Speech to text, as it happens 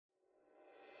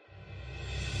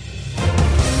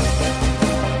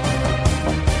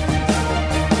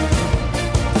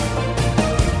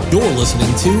You're listening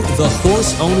to The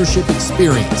Horse Ownership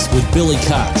Experience with Billy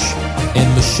Koch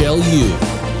and Michelle Yu.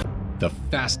 The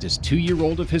fastest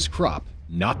 2-year-old of his crop,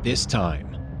 not this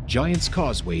time. Giants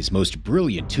Causeway's most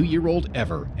brilliant 2-year-old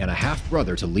ever and a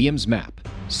half-brother to Liam's Map,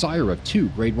 sire of 2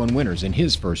 Grade 1 winners in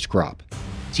his first crop.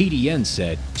 TDN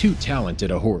said, too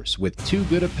talented a horse with too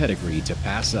good a pedigree to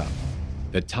pass up.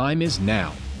 The time is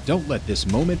now. Don't let this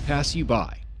moment pass you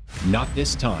by. Not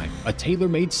this time, a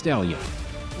tailor-made stallion.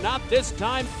 Not this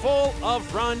time, full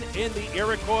of run in the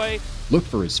Iroquois. Look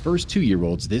for his first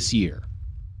 2-year-olds this year.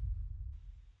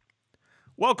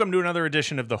 Welcome to another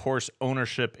edition of the Horse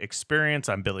Ownership Experience.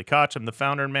 I'm Billy Koch. I'm the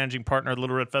founder and managing partner of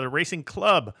Little Red Feather Racing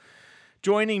Club.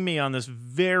 Joining me on this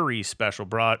very special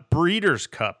Breeders'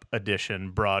 Cup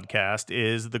edition broadcast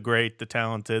is the great, the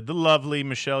talented, the lovely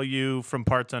Michelle Yu from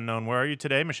Parts Unknown. Where are you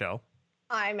today, Michelle?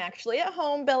 I'm actually at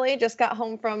home, Billy. Just got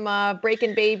home from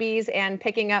breaking babies and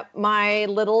picking up my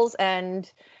littles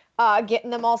and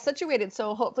getting them all situated.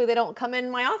 So hopefully they don't come in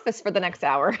my office for the next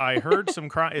hour. I heard some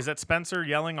cry. Is that Spencer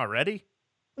yelling already?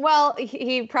 Well,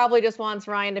 he probably just wants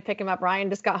Ryan to pick him up. Ryan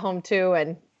just got home too,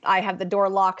 and I have the door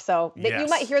locked. So you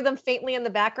might hear them faintly in the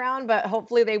background, but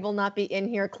hopefully they will not be in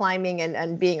here climbing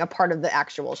and being a part of the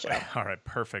actual show. All right,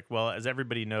 perfect. Well, as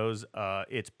everybody knows,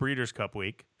 it's Breeders' Cup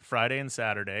week, Friday and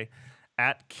Saturday,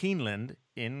 at Keeneland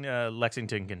in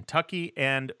Lexington, Kentucky.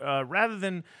 And rather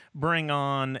than bring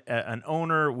on an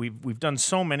owner, we've done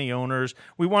so many owners.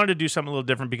 We wanted to do something a little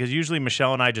different because usually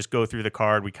Michelle and I just go through the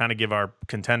card. We kind of give our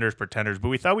contenders, pretenders, but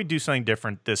we thought we'd do something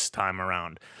different this time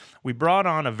around. We brought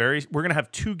on we're going to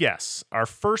have 2 guests. Our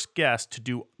first guest to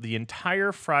do the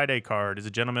entire Friday card is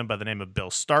a gentleman by the name of Bill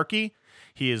Starkey.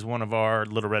 He is one of our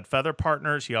Little Red Feather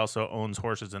partners. He also owns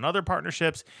horses in other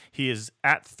partnerships. He is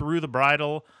at Through the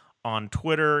Bridle on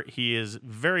Twitter. He is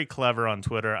very clever on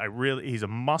Twitter. He's a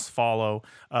must follow.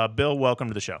 Bill, welcome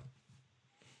to the show.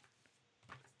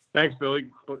 Thanks, Billy.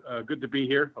 Good to be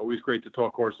here. Always great to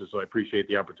talk horses, so I appreciate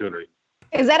the opportunity.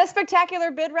 Is that a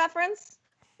Spectacular Bid reference?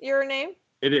 Your name?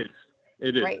 It is.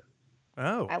 Great.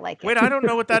 Oh, I like it. Wait, I don't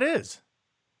know what that is.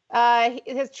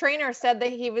 His trainer said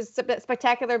that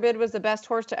Spectacular Bid was the best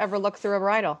horse to ever look through a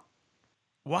bridle.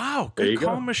 Wow, good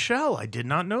call, Michelle. I did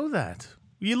not know that.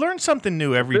 You learn something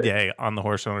new every day on the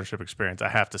Horse Ownership Experience, I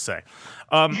have to say.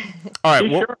 All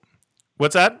right,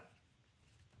 what's that?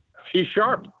 She's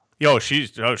sharp.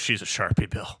 She's a Sharpie,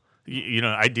 Bill. You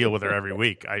know, I deal with her every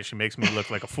week. She makes me look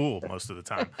like a fool most of the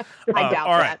time. I doubt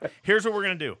all that. right, here's what we're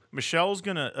going to do. Michelle's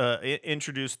going to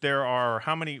introduce, there are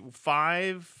how many?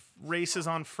 5 races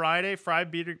on Friday?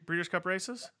 5 Breeders' Cup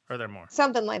races? Or are there more?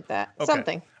 Something like that. Okay.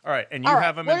 Something. All right, and you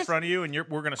have them in front of you, and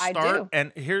we're going to start. I do.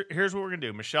 And here's what we're going to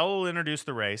do. Michelle will introduce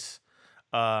the race,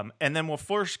 and then we'll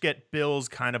first get Bill's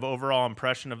kind of overall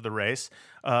impression of the race.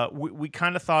 We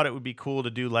kind of thought it would be cool to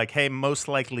do like, hey, most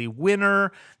likely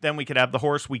winner. Then we could have the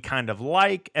horse we kind of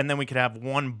like, and then we could have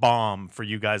one bomb for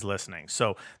you guys listening.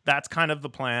 So that's kind of the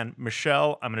plan.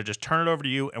 Michelle, I'm going to just turn it over to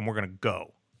you, and we're going to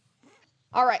go.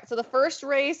 All right, so the first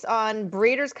race on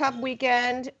Breeders' Cup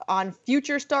weekend on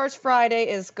Future Stars Friday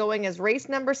is going as race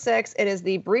number 6. It is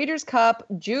the Breeders' Cup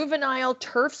Juvenile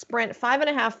Turf Sprint,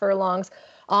 5.5 furlongs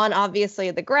on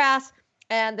obviously the grass.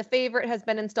 And the favorite has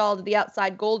been installed at the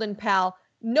outside, Golden Pal.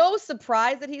 No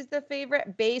surprise that he's the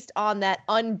favorite based on that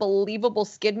unbelievable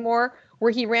Skidmore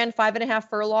where he ran 5.5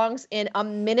 furlongs in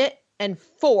 1 minute and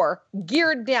 4,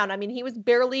 geared down. I mean, he was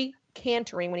barely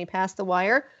cantering when he passed the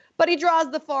wire. But he draws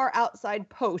the far outside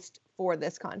post for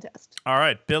this contest. All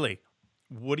right, Billy,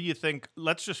 what do you think?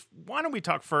 Why don't we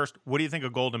talk first? What do you think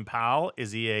of Golden Pal?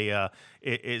 Is he a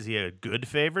good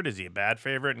favorite? Is he a bad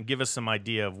favorite? And give us some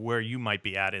idea of where you might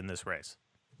be at in this race.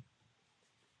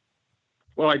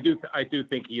 Well, I do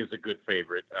think he is a good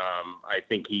favorite. I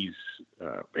think he's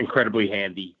incredibly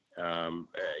handy.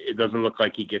 It doesn't look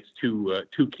like he gets too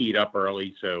keyed up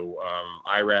early, so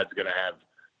Irad's going to have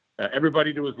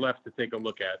everybody to his left to take a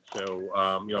look at. So,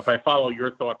 if I follow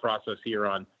your thought process here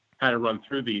on how to run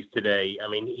through these today, I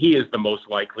mean, he is the most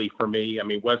likely for me. I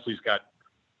mean, Wesley's got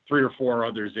 3 or 4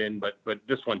 others in, but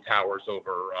this one towers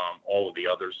over all of the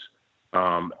others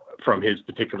from his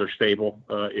particular stable,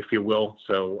 if you will.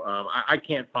 So I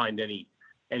can't find any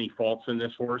faults in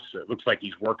this horse. It looks like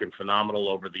he's working phenomenal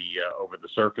over the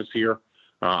surface here.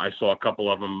 I saw a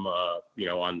couple of them,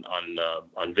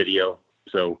 on video.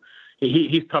 So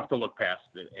he's tough to look past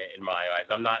in my eyes.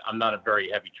 I'm not a very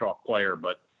heavy chalk player,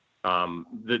 but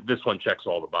this one checks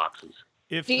all the boxes.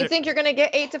 Do you think you're going to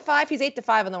get 8-5? He's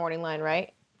 8-5 on the morning line,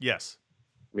 right? Yes.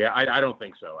 Yeah, I don't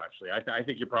think so, actually. I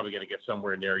think you're probably going to get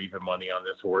somewhere near even money on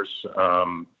this horse.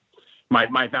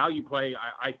 My value play,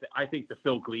 I think the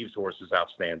Phil Gleaves horse is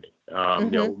outstanding.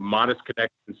 Modest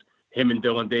connections, him and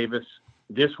Dylan Davis.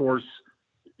 This horse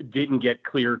didn't get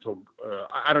clear till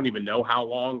I don't even know how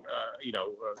long,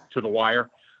 to the wire,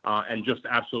 and just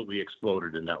absolutely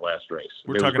exploded in that last race.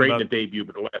 It was great in the debut,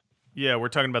 but the last. Yeah, we're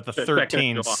talking about the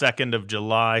 13 2nd of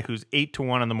July, who's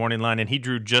 8-1 on the morning line, and he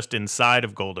drew just inside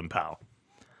of Golden Pal.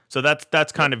 So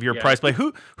that's kind of your price play.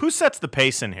 Who sets the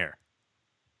pace in here?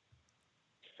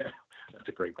 That's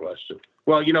a great question.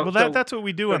 Well, that's what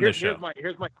we do on this show.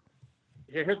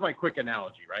 Here's my quick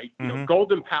analogy, right? Mm-hmm.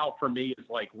 Golden Pal for me is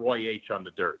like Roy H on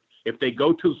the dirt. If they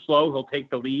go too slow, he'll take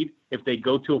the lead. If they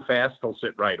go too fast, he'll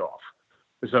sit right off.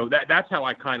 So that's how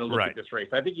I kind of look at this race.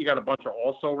 I think you got a bunch of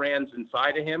also-rans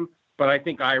inside of him, but I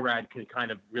think Irad can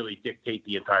kind of really dictate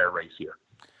the entire race here.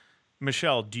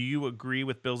 Michelle, do you agree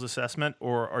with Bill's assessment,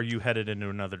 or are you headed into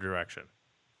another direction?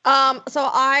 So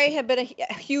I have been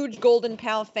a huge Golden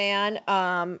Pal fan.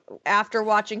 After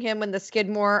watching him win the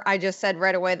Skidmore, I just said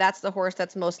right away, that's the horse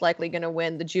that's most likely going to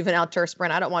win the Juvenile Turf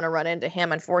Sprint. I don't want to run into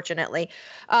him, unfortunately.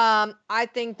 I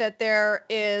think that there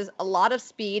is a lot of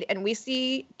speed, and we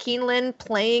see Keeneland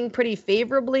playing pretty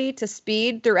favorably to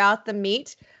speed throughout the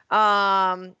meet.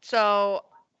 So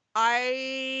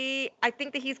I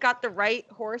think that he's got the right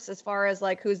horse as far as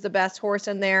like who's the best horse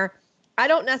in there. I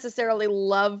don't necessarily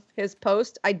love his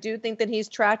post. I do think that he's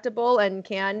tractable and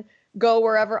can go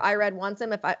wherever Irad wants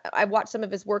him. If I watched some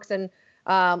of his works, and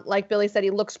like Billy said,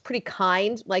 he looks pretty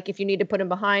kind. Like if you need to put him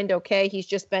behind, okay. He's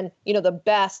just been, the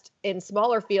best in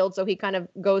smaller fields, so he kind of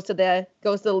goes to the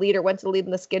lead, or went to the lead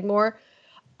in the Skidmore.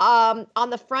 On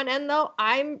the front end, though,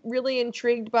 I'm really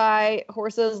intrigued by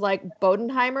horses like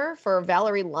Bodenheimer for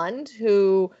Valerie Lund,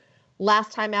 who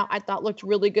last time out I thought looked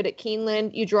really good at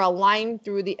Keeneland. You draw a line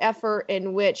through the effort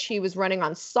in which he was running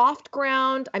on soft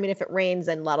ground. I mean, if it rains,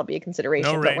 then that'll be a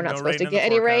consideration, but we're not supposed to get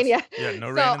any rain. Yeah,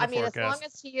 no rain in the forecast. As long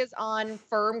as he is on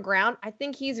firm ground, I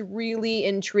think he's really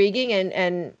intriguing.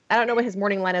 And I don't know what his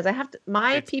morning line is.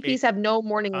 My PPs have no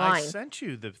morning line. I sent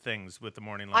you the things with the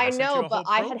morning line. I know, but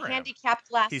I had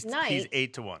handicapped last night. He's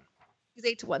 8-1. He's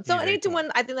 8-1. So at 8-1,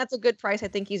 I think that's a good price. I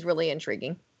think he's really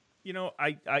intriguing.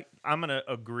 I'm going to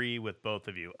agree with both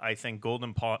of you. I think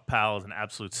Golden Pal is an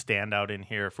absolute standout in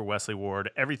here for Wesley Ward.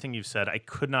 Everything you've said, I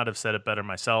could not have said it better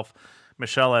myself.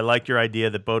 Michelle, I like your idea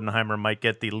that Bodenheimer might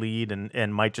get the lead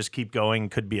and might just keep going,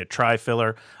 could be a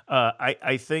tri-filler.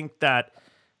 I think that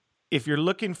if you're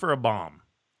looking for a bomb,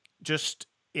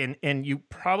 and you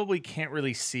probably can't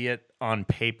really see it on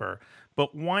paper,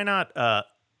 but why not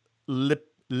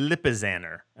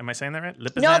Lipizzaner. Am I saying that right?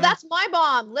 Lipizzaner? No, that's my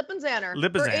bomb. Lipizzaner.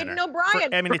 For Aidan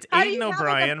O'Brien. It's Aidan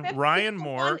O'Brien, Ryan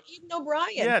Moore. Aidan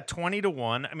O'Brien. Yeah,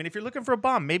 20-1. I mean, if you're looking for a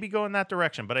bomb, maybe go in that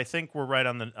direction. But I think we're right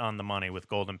on the money with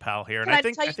Golden Pal here, and I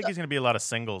think he's going to be a lot of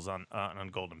singles on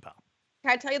Golden Pal.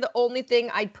 Can I tell you the only thing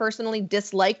I personally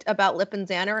disliked about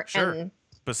Lipizzaner? Sure. And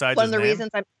besides one his of the name? reasons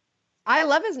I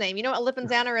love his name.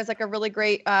 Lipizzaner is like a really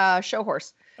great show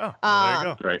horse. Oh, well,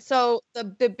 there you go. Right. So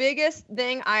the biggest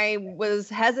thing I was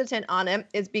hesitant on him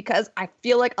is because I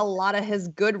feel like a lot of his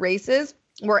good races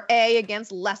were A,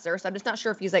 against lesser. So I'm just not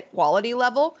sure if he's like quality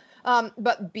level,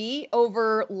 but B,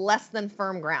 over less than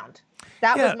firm ground.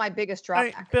 That was my biggest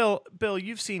drawback. Bill,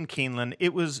 you've seen Keeneland.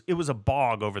 It was a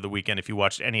bog over the weekend if you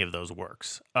watched any of those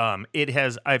works. I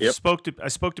spoke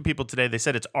to people today. They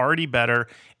said it's already better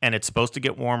and it's supposed to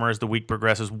get warmer as the week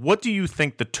progresses. What do you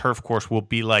think the turf course will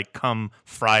be like come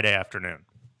Friday afternoon?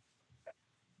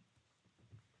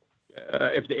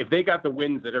 If they got the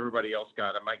wins that everybody else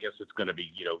got, I guess it's going to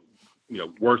be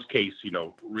worst case,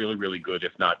 really, really good,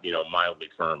 if not, mildly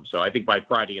firm. So I think by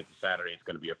Friday into Saturday, it's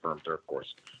going to be a firm turf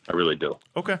course. I really do.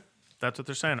 Okay. That's what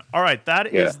they're saying. All right. That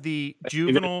is the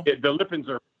juvenile. The Lippens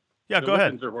are. Yeah, go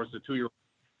ahead. The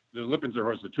Lippens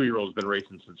horse, the 2-year-old has been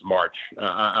racing since March.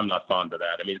 I'm not fond of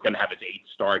that. I mean, it's going to have its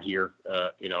 8th start here,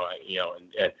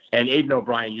 and Aidan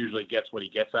O'Brien usually gets what he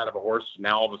gets out of a horse.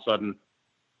 Now all of a sudden,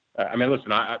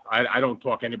 listen, I don't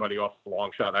talk anybody off the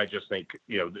long shot. I just think,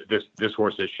 this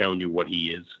horse has shown you what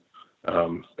he is,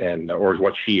 or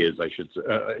what she is, I should say.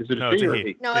 Is it a she or a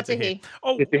he? No, it's a he.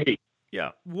 Oh, it's a he.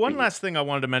 Yeah. One last thing I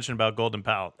wanted to mention about Golden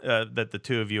Pal that the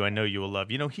two of you I know you will love.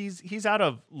 He's out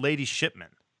of Lady Shipman.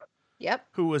 Yep.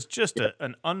 Who was just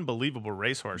an unbelievable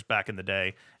racehorse back in the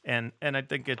day, and I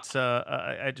think it's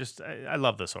I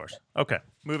love this horse. Okay,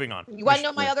 moving on. You want to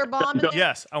know my other bomb?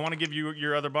 Yes, I want to give you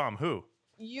your other bomb. Who?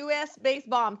 U.S. base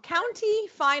bomb county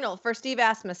final for Steve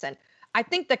Asmussen. I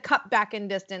think the cut back in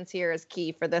distance here is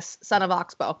key for this son of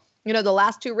Oxbow. The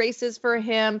last 2 races for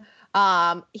him,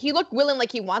 he looked willing,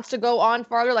 like he wants to go on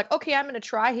farther. Like, okay, I'm going to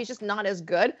try. He's just not as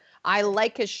good. I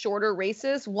like his shorter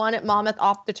races, one at Monmouth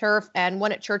off the turf and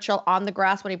one at Churchill on the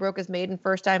grass when he broke his maiden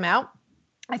first time out.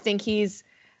 I think he's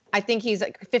I think he's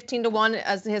like 15-1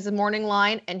 as his morning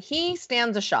line, and he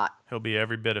stands a shot. He'll be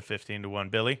every bit of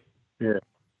 15-1. Billy? Yeah.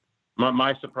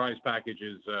 My surprise package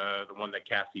is the one that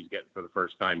Cassie's getting for the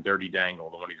first time, Dirty Dangle,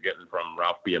 the one he's getting from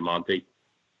Ralph Biamonte.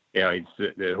 Yeah,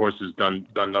 the horse has done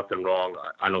nothing wrong.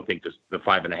 I don't think the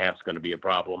 5.5 is going to be a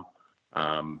problem.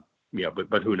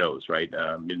 But who knows, right?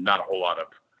 Not a whole lot of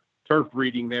turf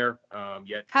breeding there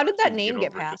yet. How did that name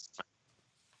get passed?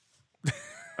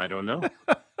 I don't know.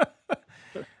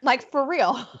 Like, for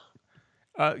real.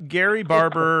 Gary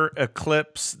Barber,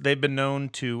 Eclipse, they've been known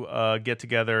to get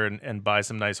together and buy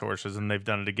some nice horses, and they've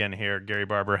done it again here. Gary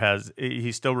Barber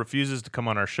he still refuses to come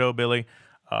on our show, Billy,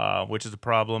 which is a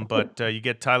problem. But you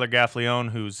get Tyler Gaffleone,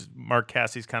 who's Mark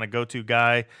Cassie's kind of go-to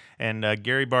guy, and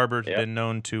Gary Barber's been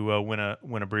known to win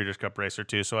a Breeders' Cup race or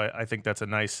two. So I think that's a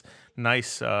nice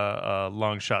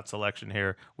long shot selection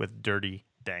here with Dirty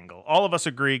Dangle. All of us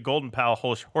agree, Golden Pal,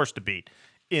 horse to beat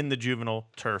in the juvenile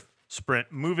turf sprint.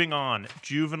 Moving on,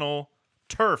 juvenile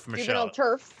turf, Michelle. Juvenile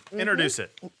turf. Mm-hmm. Introduce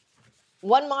it.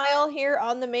 1 mile here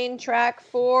on the main track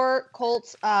for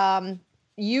Colts.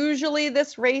 Usually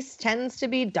this race tends to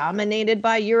be dominated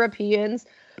by Europeans,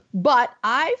 but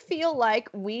I feel like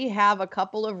we have a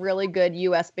couple of really good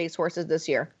U.S.-based horses this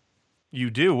year. You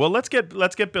do? Well, let's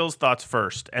get Bill's thoughts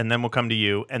first, and then we'll come to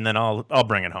you, and then I'll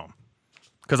bring it home.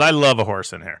 Because I love a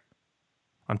horse in here.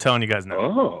 I'm telling you guys now.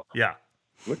 Oh. Yeah.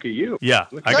 Look at you. Yeah,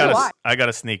 I got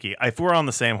a sneaky. If we're on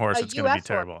the same horse, it's going to be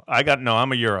terrible.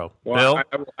 I'm a Euro. Well,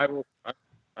 Bill?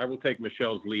 I will take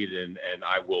Michelle's lead, and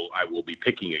I will be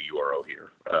picking a Euro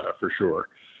here for sure.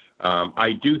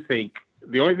 I do think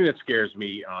the only thing that scares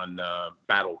me on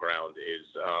Battleground is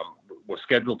was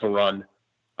scheduled to run.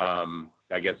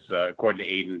 I guess according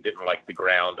to Aiden, didn't like the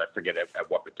ground. I forget at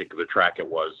what particular track it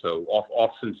was. So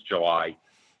off since July.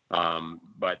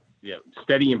 But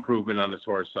steady improvement on this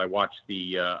horse. I watched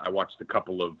a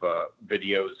couple of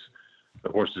videos. The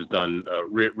horse has done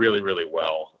really, really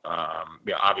well.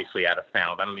 Obviously out of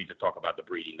Found. I don't need to talk about the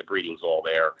breeding. The breeding's all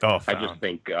there. Oh, I just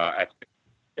think at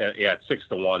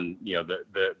 6-1,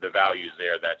 the values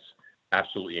there. That's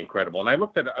absolutely incredible. And I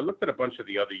looked at a bunch of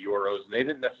the other Euros, and they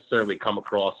didn't necessarily come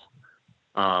across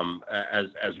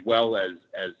as well as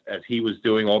he was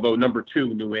doing. Although number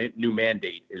 2, new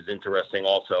mandate, is interesting.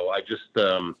 Also, I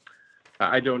just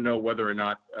I don't know whether or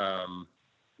not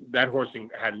that horse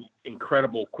had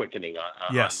incredible quickening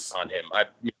on him.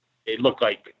 It looked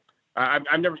like I've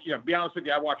never, to be honest with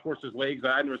you, I watch horses' legs.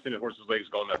 I've never seen a horse's legs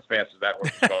going as fast as that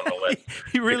horse is going on the leg.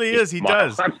 He really is. He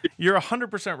does. You're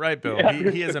 100% right, Bill.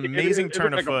 Yeah. He has amazing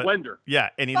turn of foot. Like a blender. Yeah,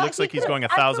 and he looks like he's going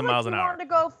 1,000 miles an hour. He wanted to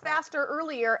go faster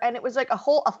earlier, and it was like a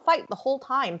fight the whole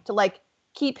time to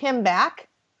keep him back.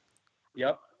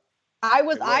 Yep.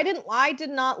 I did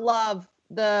not love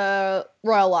the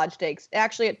Royal Lodge Stakes.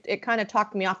 Actually, it kind of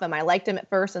talked me off him. I liked him at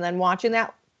first, and then watching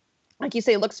that, like you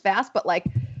say, looks fast, but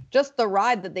just the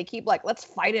ride that they keep let's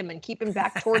fight him and keep him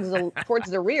back towards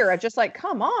the rear. It's just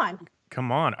come on.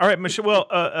 Come on. All right, Michelle.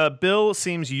 Well, Bill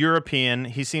seems European.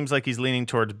 He seems like he's leaning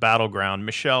towards Battleground.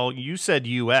 Michelle, you said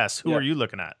U.S. Who are you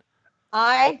looking at?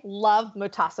 I love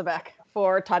Mutasabek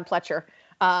for Todd Pletcher.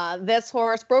 This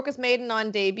horse broke his maiden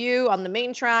on debut on the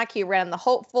main track. He ran the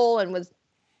Hopeful and was,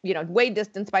 way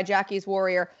distanced by Jackie's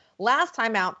Warrior. Last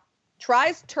time out,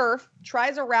 tries turf,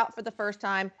 tries a route for the first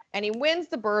time, and he wins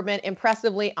the Bourbon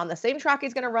impressively on the same track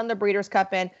he's going to run the Breeders'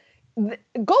 Cup in.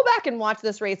 Go back and watch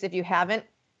this race if you haven't.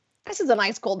 This is an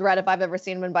ice cold red if I've ever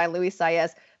seen one by Luis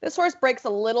Saez. This horse breaks a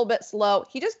little bit slow.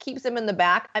 He just keeps him in the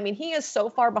back. I mean, he is so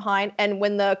far behind. And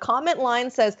when the comment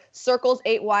line says circles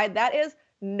 8 wide, that is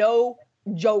no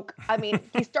joke. I mean,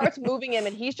 he starts moving him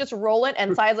and he's just rolling,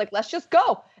 and Saez like, let's just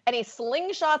go. And he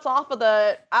slingshots off of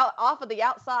the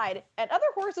outside, and other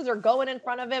horses are going in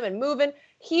front of him and moving.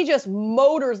 He just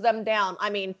motors them down. I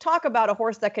mean, talk about a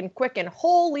horse that can quicken.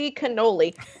 Holy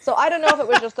cannoli. So I don't know if it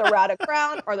was just the Rata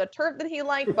Crown or the turf that he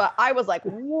liked, but I was like,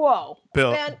 whoa.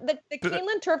 Bill, man, the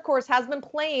Keeneland turf course has been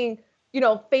playing,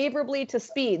 favorably to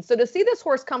speed. So to see this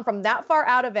horse come from that far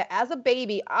out of it as a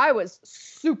baby, I was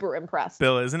super impressed.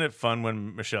 Bill, isn't it fun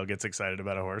when Michelle gets excited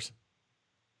about a horse?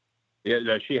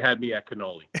 Yeah, she had me at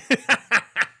cannoli.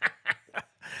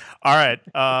 All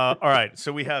right.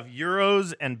 So we have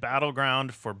Euros and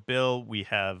Battleground for Bill. We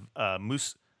have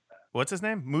what's his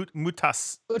name?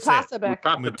 Mutasabek.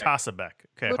 Mutasabek.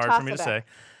 Okay, hard for me to say.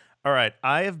 All right,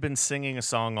 I have been singing a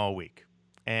song all week,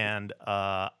 and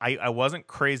I wasn't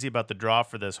crazy about the draw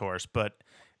for this horse,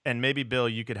 and maybe Bill,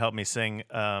 you could help me sing.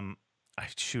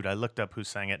 I looked up who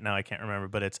sang it. Now I can't remember,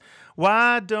 but it's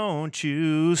 "Why Don't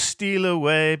You Steal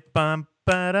Away." Bum,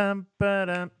 ba-dum,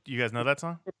 ba-dum. You guys know that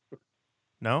song?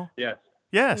 No? Yes.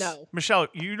 Yes. No. Michelle,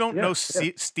 you don't know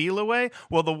Steal Away?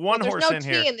 Well, the one There's horse no in T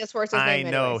here. in this horse's I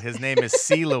name know. anyways. His name is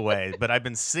Seal Away, but I've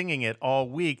been singing it all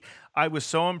week. I was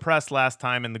so impressed last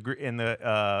time in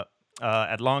the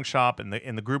at Long Shop in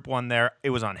the Group 1 there. It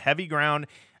was on heavy ground.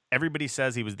 Everybody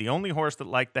says he was the only horse that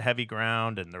liked the heavy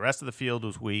ground, and the rest of the field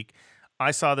was weak.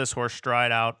 I saw this horse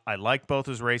stride out. I like both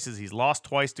his races. He's lost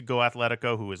twice to Go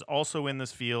Atletico, who is also in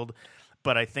this field.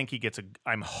 But I think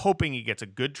I'm hoping he gets a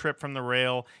good trip from the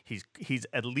rail. He's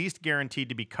at least guaranteed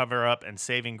to be cover up and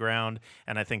saving ground.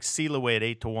 And I think Seal Away at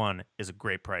 8-1 is a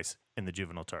great price in the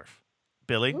juvenile turf.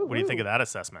 Billy, what do you think of that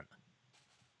assessment?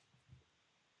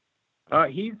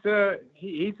 He's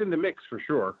in the mix for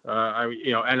sure.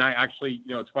 And I actually,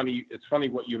 it's funny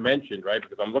what you mentioned, right?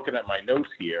 Because I'm looking at my notes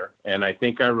here, and I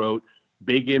think I wrote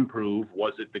big improve.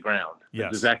 Was it the ground? Yes.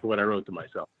 That's exactly what I wrote to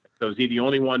myself. So is he the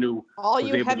only one who All was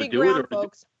you able heavy to do ground it?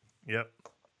 folks. Yep.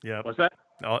 What's that?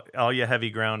 All you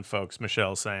heavy ground folks,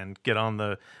 Michelle saying, get on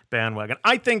the bandwagon.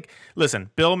 I think,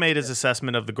 listen, Bill made his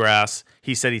assessment of the grass.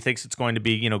 He said he thinks it's going to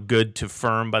be, good to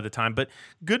firm by the time. But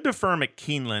good to firm at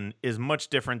Keeneland is much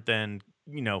different than,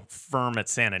 firm at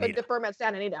Santa Anita. Good to firm at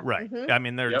Santa Anita. Right. Mm-hmm. I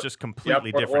mean, they're just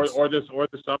completely different. Or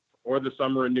the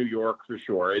summer in New York for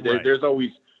sure. Right. There's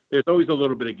always a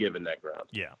little bit of give in that ground.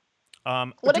 Yeah.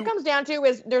 What it comes down to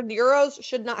is the Euros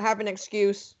should not have an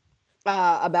excuse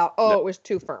about it was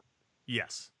too firm.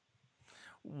 Yes.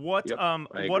 What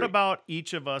agree. about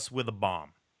each of us with a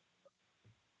bomb?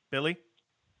 Billy?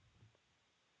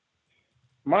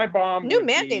 My bomb. New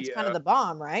mandate's kind of the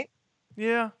bomb, right?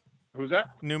 Yeah. Who's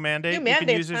that? New mandate. New mandate's you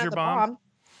can use as kind your of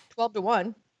the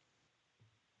bomb. 12-1.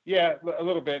 Yeah, a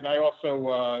little bit. And I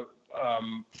also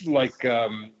like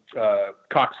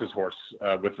Cox's horse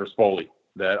with Rispoli,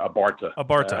 the Abarta.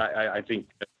 Abarta. I think.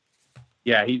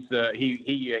 Yeah,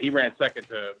 he ran second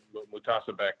to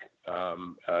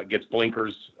Mutasabek. Gets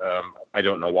blinkers. I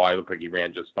don't know why. It looked like he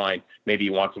ran just fine. Maybe he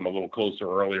wants him a little closer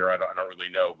earlier. I don't really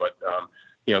know. But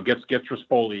gets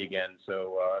Rispoli again.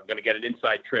 So going to get an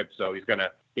inside trip. So he's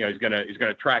gonna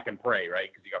track and pray,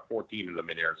 right? Because you got 14 of them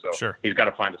in there. So sure. He's got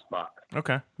to find a spot.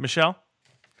 Okay, Michelle.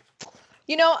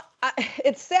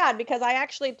 It's sad because I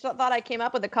actually thought I came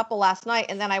up with a couple last night,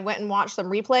 and then I went and watched some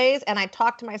replays, and I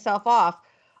talked myself off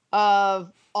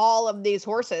of all of these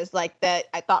horses like that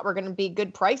I thought were going to be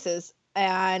good prices.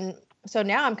 And so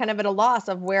now I'm kind of at a loss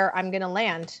of where I'm going to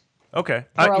land. Okay.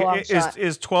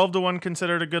 Is 12-1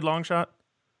 considered a good long shot?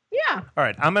 Yeah. All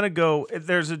right. I'm going to go.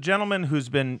 There's a gentleman who's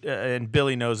been, and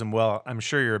Billy knows him well. I'm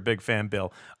sure you're a big fan,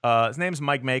 Bill. His name's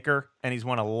Mike Maker, and he's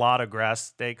won a lot of grass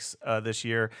stakes this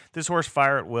year. This horse,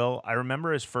 Fire at Will, I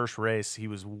remember his first race. He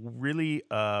was really,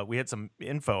 we had some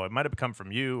info. It might have come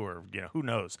from you or, who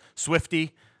knows.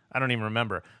 Swifty. I don't even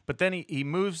remember. But then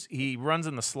he runs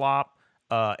in the slop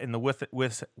in the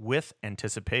with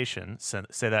anticipation.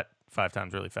 Say that 5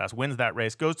 times really fast. Wins that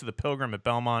race. Goes to the Pilgrim at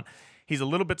Belmont. He's a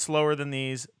little bit slower than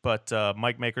these, but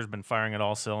Mike Maker's been firing at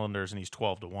all cylinders, and he's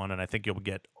 12-1, and I think you'll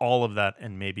get all of that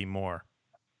and maybe more.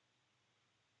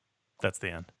 That's the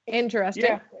end.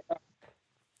 Interesting.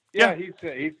 Yeah, he's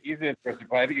interesting.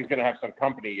 But I think he's going to have some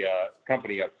company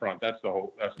up front. That's the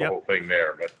whole thing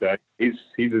there. But he's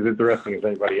as interesting as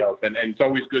anybody else, and it's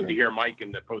always good to hear Mike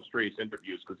in the post-race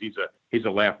interviews because he's a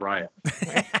laugh riot.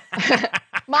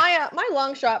 My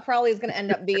long shot probably is going to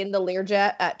end up being the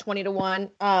Learjet at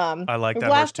 20-1. I like that the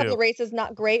last horse too. couple of races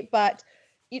not great, but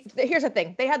here's the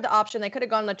thing: they had the option. They could have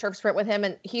gone on the turf sprint with him,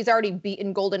 and he's already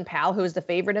beaten Golden Pal, who is the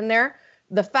favorite in there.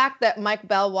 The fact that Mike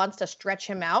Bell wants to stretch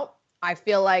him out, I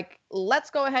feel like let's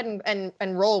go ahead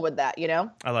and roll with that.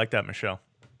 I like that, Michelle.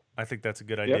 I think that's a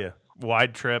good idea.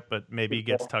 Wide trip, but maybe he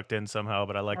gets tucked in somehow.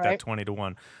 But I like that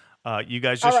 20-1. You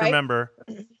guys just remember,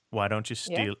 why don't you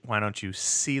steal? Yeah. Why don't you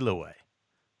seal away?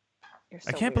 So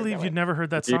I can't believe you'd never heard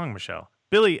that song, Michelle.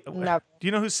 Billy, do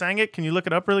you know who sang it? Can you look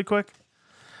it up really quick?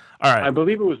 All right. I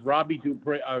believe it was Robbie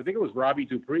Dupree. I think it was Robbie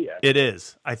Dupree. Actually. It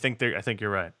is. I think you're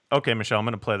right. Okay, Michelle, I'm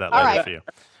going to play that later for you.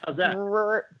 How's that?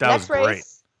 That was great.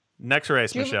 Next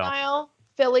race, Michelle. Juvenile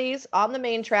fillies on the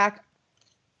main track.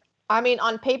 I mean,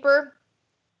 on paper,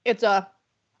 it's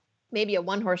maybe a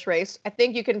one-horse race. I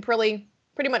think you can pretty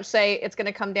much say it's going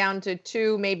to come down to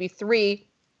 2, maybe 3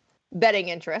 betting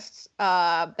interests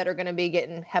that are going to be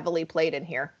getting heavily played in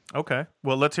here. Okay.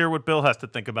 Well, let's hear what Bill has to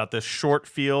think about this short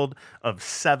field of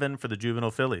 7 for the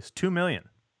juvenile fillies. $2 million.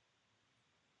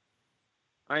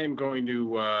 I'm going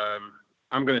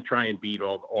to try and beat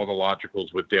all the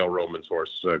logicals with Dale Roman's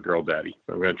horse, Girl Daddy.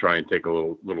 I'm going to try and take a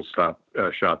little shot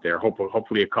there.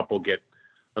 Hopefully a couple get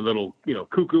a little,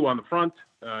 cuckoo on the front,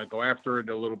 go after it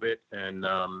a little bit, and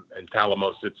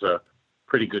Talamos, it's a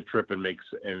pretty good trip and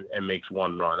makes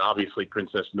one run. Obviously,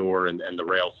 Princess Noor and the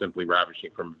rail Simply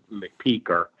Ravishing from McPeak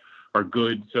are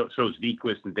good. So is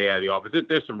Vequist and Day Out of the Office.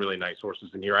 There's some really nice horses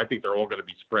in here. I think they're all going to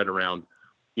be spread around,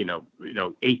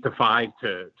 8-5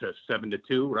 to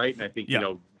 7-2, right? And I think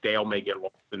Dale may get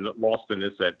lost in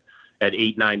this at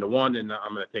 8-9-1, and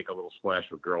I'm going to take a little splash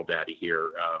with Girl Daddy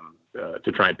here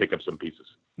to try and pick up some pieces.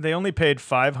 They only paid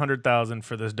 $500,000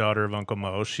 for this daughter of Uncle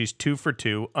Mo. She's 2 for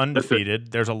 2,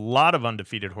 undefeated. There's a lot of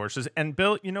undefeated horses. And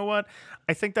Bill, you know what?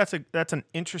 I think that's an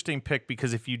interesting pick,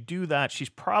 because if you do that, she's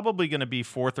probably going to be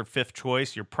 4th or 5th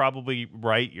choice. You're probably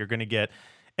right. You're going to get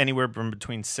anywhere from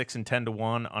between 6 and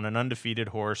 10-1 on an undefeated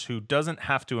horse who doesn't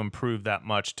have to improve that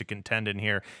much to contend in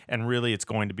here. And really, it's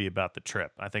going to be about the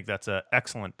trip. I think that's an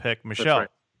excellent pick. Michelle. Right.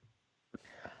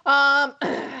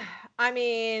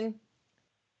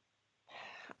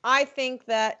 I think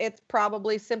that it's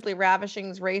probably Simply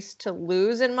Ravishing's race to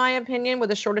lose, in my opinion,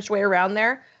 with the shortest way around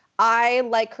there. I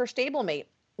like her stablemate,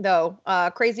 though.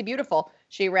 Crazy Beautiful.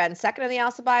 She ran second in the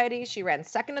Alcibiades. She ran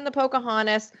second in the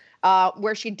Pocahontas,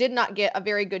 where she did not get a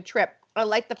very good trip. I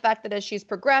like the fact that as she's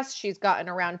progressed, she's gotten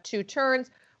around 2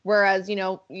 turns, whereas,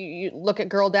 you look at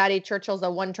Girl Daddy, Churchill's a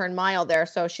 1-turn mile there,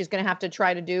 so she's going to have to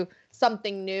try to do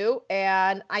something new.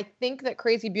 And I think that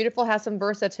Crazy Beautiful has some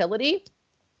versatility.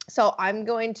 So I'm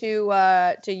going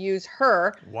to use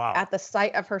her at the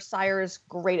site of her sire's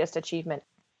greatest achievement.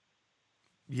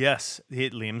 Yes,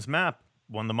 Liam's Map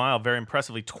won the mile very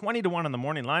impressively. 20-1 on the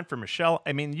morning line for Michelle.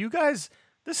 I mean, you guys,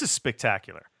 this is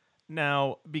spectacular.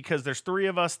 Now, because there's 3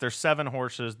 of us, there's 7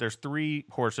 horses, there's 3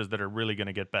 horses that are really going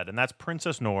to get bet, and that's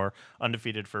Princess Noor,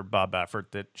 undefeated for Bob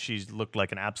Baffert, that she's looked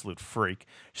like an absolute freak.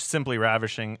 Simply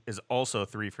Ravishing is also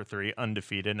 3 for 3,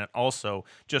 undefeated, and also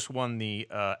just won the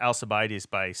Alcibiades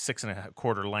by 6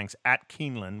 1/4 lengths at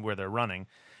Keeneland, where they're running.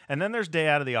 And then there's Day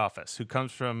Out of the Office, who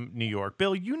comes from New York.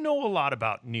 Bill, you know a lot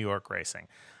about New York racing.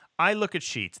 I look at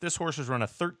sheets. This horse has run a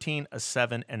 13, a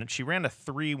 7, and she ran a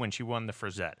 3 when she won the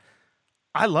Frizette.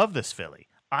 I love this filly.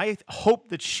 I hope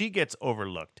that she gets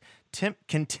overlooked.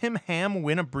 Can Tim Ham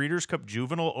win a Breeders' Cup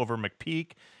Juvenile over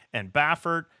McPeak and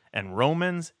Baffert and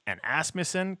Romans and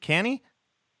Asmussen? Can he?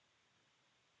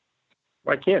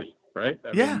 Why can't he? Right?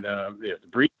 I mean,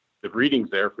 the breeding's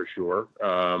there for sure.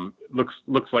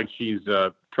 Looks like she's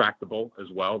tractable as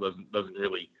well. Doesn't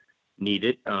really need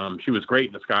it. She was great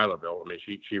in the Schuylerville. I mean,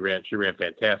 she ran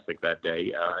fantastic that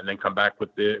day, and then come back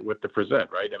with the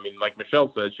Frizette, right? I mean, like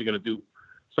Michelle said, she's going to do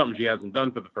something she hasn't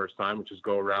done for the first time, which is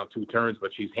go around 2 turns,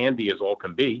 but she's handy as all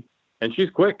can be, and she's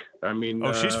quick. I mean,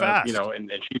 she's fast.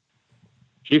 And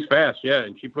she's fast, yeah.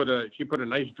 And she put a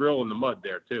nice drill in the mud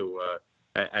there too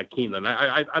at Keeneland.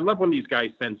 I love when these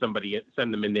guys send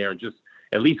them in there and just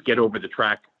at least get over the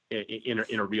track in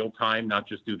a real time, not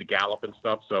just do the gallop and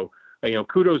stuff. So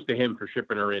kudos to him for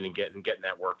shipping her in and getting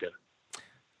that work in.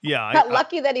 Yeah,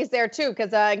 lucky that he's there too,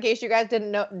 because in case you guys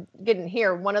didn't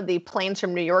hear, one of the planes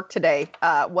from New York today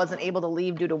wasn't able to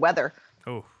leave due to weather.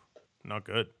 Oh, not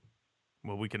good.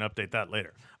 Well, we can update that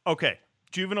later. Okay,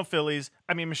 juvenile fillies.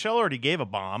 I mean, Michelle already gave a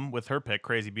bomb with her pick,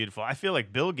 Crazy Beautiful. I feel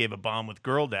like Bill gave a bomb with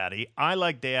Girl Daddy. I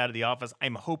like Day Out of the Office.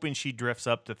 I'm hoping she drifts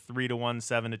up to 3-1,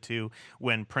 7-2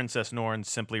 when Princess Noor and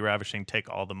Simply Ravishing take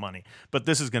all the money. But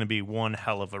this is going to be one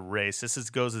hell of a race. This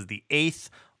goes as the 8th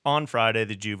on Friday,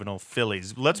 the juvenile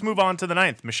fillies. Let's move on to the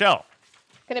 9th. Michelle.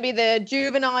 Going to be the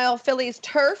juvenile fillies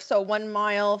turf, so 1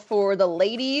 mile for the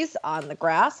ladies on the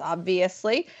grass,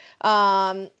 obviously.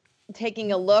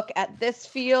 Taking a look at this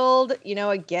field,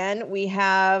 again, we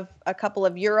have a couple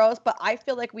of Euros, but I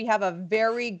feel like we have a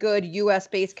very good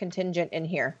U.S.-based contingent in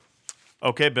here.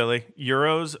 Okay, Billy,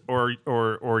 Euros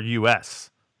or U.S.?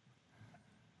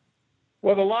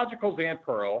 Well, the logical's Aunt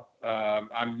Pearl.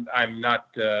 I'm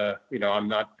not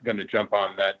going to jump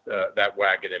on that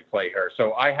wagon and play her.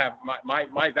 So I have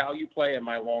my value play and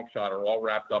my long shot are all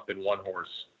wrapped up in one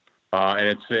horse,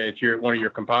 and it's one of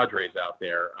your compadres out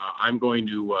there. I'm going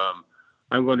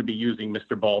to be using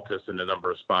Mr. Baltus in a number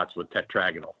of spots with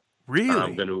Tetragonal. Really?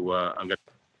 I'm going to.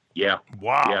 Yeah.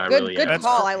 Wow. Yeah, good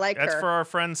call. I like her. That's for our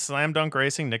friends Slam Dunk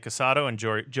Racing, Nick Casado and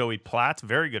Joey Platt,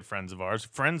 very good friends of ours,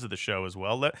 friends of the show as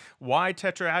well. Why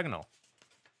Tetragonal?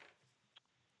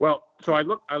 Well, so I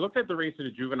looked at the race of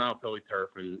the juvenile filly turf,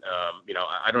 and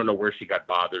I don't know where she got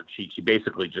bothered. She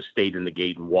basically just stayed in the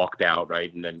gate and walked out,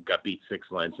 right, and then got beat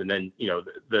 6 lengths. And then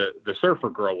the Surfer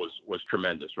girl was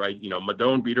tremendous, right?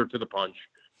 Madone beat her to the punch.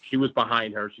 She was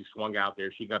behind her. She swung out there.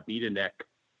 She got beat a neck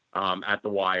at the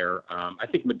wire. I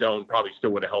think Madone probably still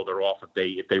would have held her off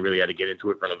if they really had to get into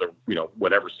it for another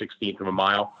 16th of a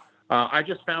mile. I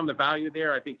just found the value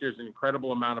there. I think there's an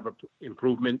incredible amount of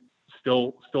improvement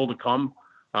still to come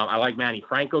I like Manny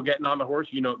Franco getting on the horse.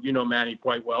 You know Manny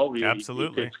quite well.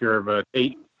 Absolutely. He takes care of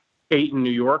Tate in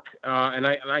New York. And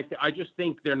I just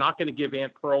think they're not going to give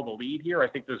Aunt Pearl the lead here. I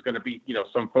think there's going to be,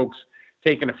 some folks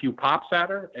taking a few pops at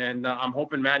her. And I'm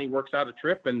hoping Manny works out a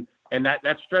trip. And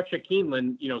that stretch at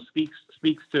Keeneland,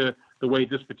 speaks to the way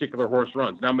this particular horse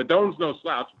runs. Now, Madone's no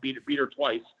slouch, beat her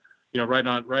twice, right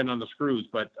on the screws.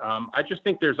 But I just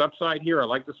think there's upside here. I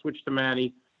like to switch to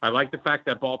Manny. I like the fact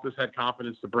that Baltus had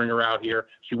confidence to bring her out here.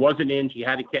 She wasn't in. She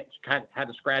had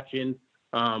to scratch in,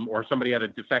 or somebody had to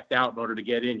defect out in order to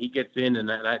get in. He gets in,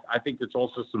 and I think it's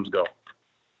all systems go.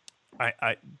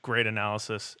 Great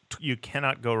analysis. You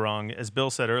cannot go wrong. As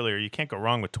Bill said earlier, you can't go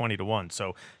wrong with 20-1.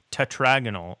 So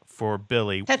tetragonal for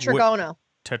Billy. Tetragonal.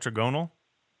 Tetragonal?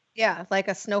 Yeah, like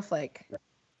a snowflake.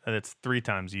 That's 3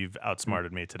 times you've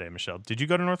outsmarted me today, Michelle. Did you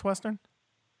go to Northwestern?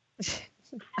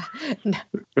 No.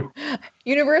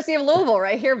 University of Louisville,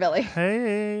 right here, Billy.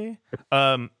 Hey.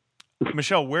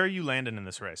 Michelle, where are you landing in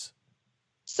this race?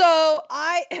 So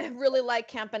I really like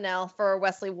Campanelle for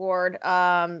Wesley Ward.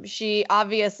 She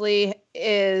obviously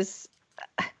is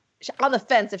on the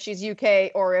fence if she's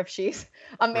UK or if she's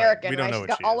American. Right. We don't know She's what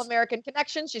got she all is. American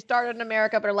connections. She started in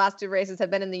America, but her last 2 races have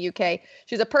been in the UK.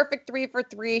 She's a perfect 3 for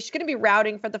 3. She's going to be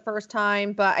routing for the first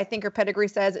time, but I think her pedigree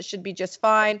says it should be just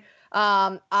fine.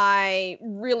 I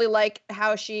really like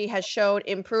how she has showed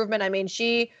improvement. I mean,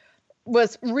 she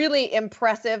was really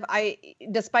impressive.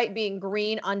 Despite being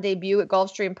green on debut at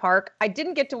Gulfstream Park, I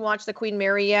didn't get to watch the Queen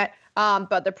Mary yet.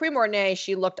 But the Pre-Mornay,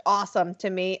 she looked awesome to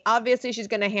me. Obviously, she's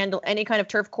going to handle any kind of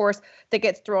turf course that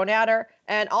gets thrown at her.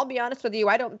 And I'll be honest with you,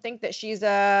 I don't think that she's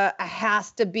a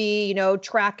has to be,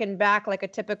 tracking back like a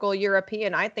typical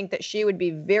European. I think that she would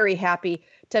be very happy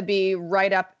to be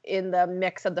right up in the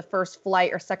mix of the first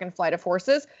flight or second flight of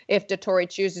horses if Dettori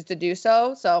chooses to do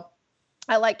so. So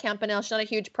I like Campanelle. She's not a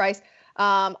huge price.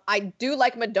 I do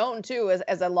like Madone too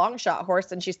as a long shot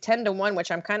horse, and she's 10-1,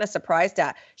 which I'm kind of surprised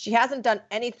at. She hasn't done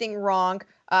anything wrong.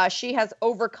 She has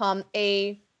overcome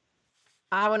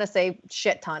I want to say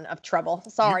shit ton of trouble.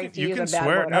 Sorry to use a bad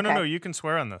swear. word. No, you can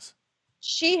swear on this.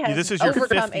 She has This is your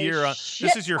overcome 5th year.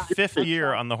 This is your 5th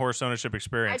year on the horse ownership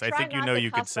experience. I think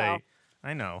you could say.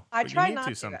 I know. I but try you need not to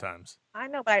to. sometimes. I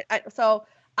know, but I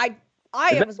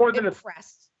was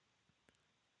impressed.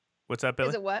 What's that, Billy?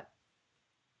 Is it what?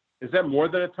 Is that more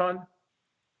than a ton?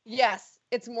 Yes,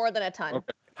 it's more than a ton. Okay.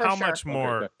 How sure. much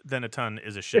more than a ton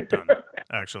is a shit ton,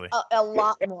 actually? A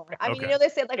lot more. I mean, Okay. they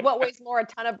say like what weighs more, a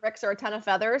ton of bricks or a ton of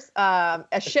feathers? A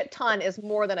shit ton is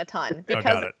more than a ton. Because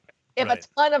got it. if Right. a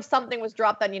ton of something was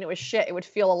dropped on you and it was shit, it would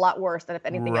feel a lot worse than if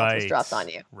anything else was dropped on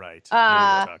you. Right.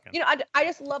 I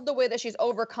just love the way that she's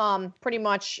overcome pretty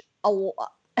much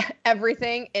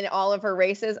everything in all of her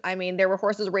races. I mean, there were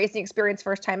horses racing experience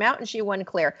first time out, and she won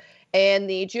clear. And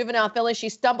the juvenile filly, she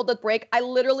stumbled at break. I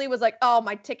literally was like, "Oh,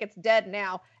 my ticket's dead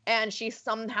now," and she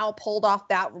somehow pulled off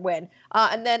that win.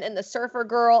 And then in the Surfer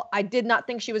Girl, I did not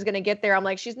think she was going to get there. I'm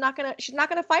like, she's not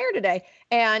gonna fire today,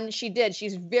 and she did.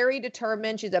 She's very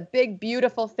determined. She's a big,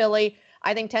 beautiful filly.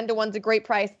 I think 10-1's a great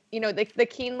price. The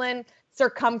Keeneland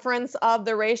circumference of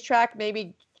the racetrack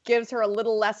maybe gives her a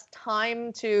little less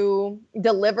time to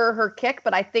deliver her kick.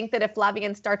 But I think that if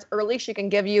Flavien starts early, she can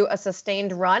give you a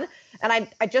sustained run. And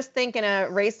I just think in a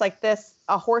race like this,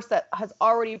 a horse that has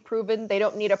already proven they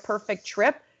don't need a perfect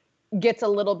trip gets a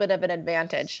little bit of an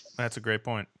advantage. That's a great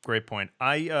point. Great point.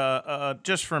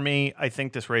 Just for me, I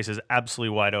think this race is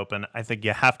absolutely wide open. I think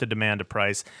you have to demand a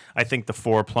price. I think the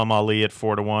 4 Plum Ali at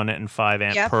 4-1 and 5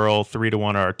 Aunt Pearl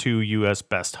 3-1 are our 2 U.S.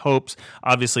 best hopes.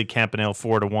 Obviously, Campanelle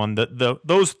 4-1.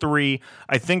 Those 3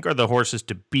 I think are the horses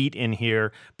to beat in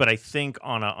here. But I think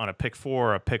on a pick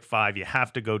 4 or a pick 5, you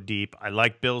have to go deep. I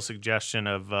like Bill's suggestion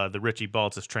of the Richie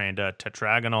Baltus trained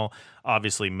Tetragonal.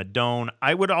 Obviously, Madone.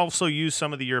 I would also use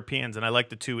some of the Europeans, and I like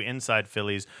the 2 inside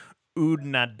fillies.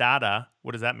 Udnadada.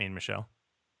 What does that mean, Michelle?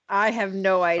 I have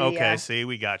no idea. Okay, see,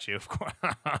 we got you, of course.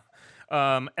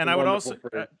 And I would also...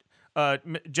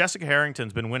 Jessica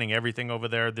Harrington's been winning everything over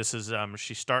there. This is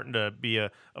she's starting to be a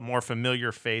more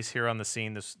familiar face here on the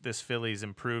scene. This filly's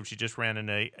improved. She just ran in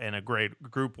a great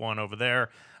Group 1 over there.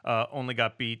 Only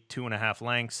got beat 2.5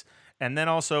 lengths. And then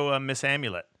also Miss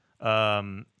Amulet.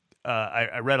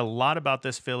 I read a lot about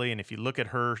this filly, and if you look at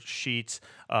her sheets,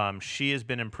 she has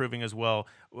been improving as well.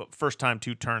 First time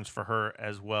 2 turns for her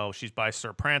as well. She's by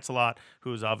Sir Prancelot,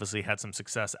 who's obviously had some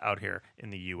success out here in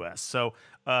the U.S. So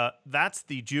that's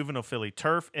the juvenile filly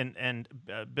turf, and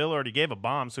Bill already gave a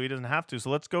bomb, so he doesn't have to.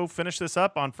 So let's go finish this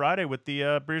up on Friday with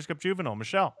the Breeders' Cup Juvenile.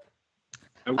 Michelle.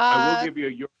 I will give you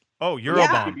a Euro. Oh, Euro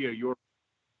bomb.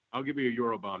 I'll give you a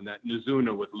Euro bomb. That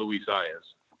Nizuna with Luis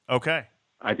Saez. Okay.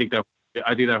 I think that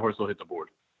horse will hit the board.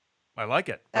 I like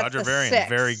it. That's Roger the Varian, 6.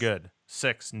 very good.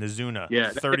 6, Nizuna, Yeah,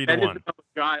 30 to 1.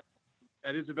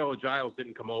 That Isabella Giles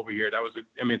didn't come over here. That was,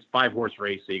 it's 5-horse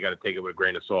race, so you got to take it with a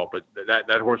grain of salt. But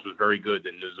that horse was very good,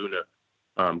 and Nizuna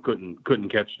couldn't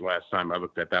catch the last time I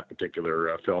looked at that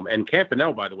particular film. And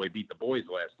Campanelle, by the way, beat the boys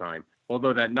last time.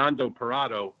 Although that Nando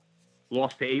Parado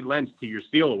lost to 8 lengths to your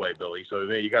steal away, Billy. So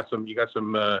there you got some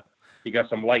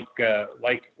like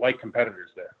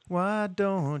competitors there. Why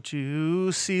don't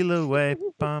you seal away?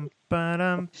 Bum,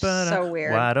 ba-dum, ba-dum. So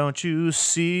weird. Why don't you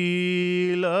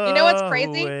seal away? You know what's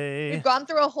crazy? We've gone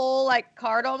through a whole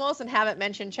card almost and haven't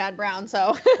mentioned Chad Brown.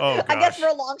 So I guess for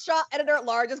a long shot, editor at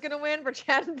large is going to win for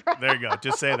Chad Brown. There you go.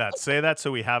 Just say that. Say that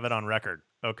so we have it on record.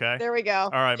 Okay. There we go. All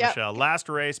right, Yep. Michelle. Last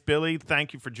race. Billy,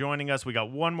 thank you for joining us. We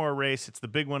got one more race. It's the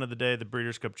big one of the day, the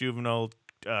Breeders' Cup Juvenile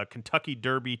Kentucky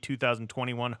Derby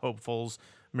 2021 hopefuls.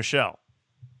 Michelle.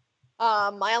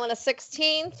 Mile and a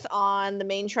 16th on the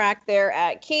main track there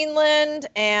at Keeneland.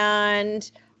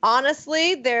 And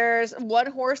honestly, there's one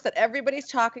horse that everybody's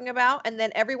talking about, and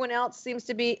then everyone else seems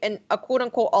to be in a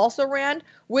quote-unquote also ran,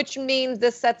 which means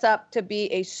this sets up to be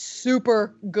a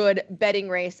super good betting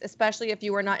race, especially if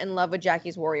you are not in love with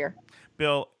Jackie's Warrior.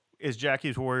 Bill, is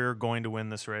Jackie's Warrior going to win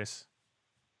this race?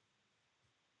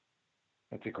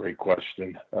 That's a great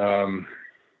question. No,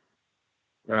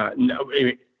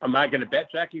 am I going to bet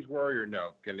Jackie's Warrior? No.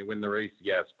 Can they win the race?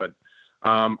 Yes. But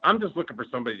I'm just looking for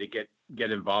somebody to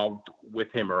get involved with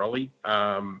him early.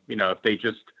 If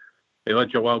they let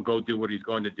Joel go do what he's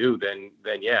going to do, then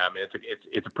yeah.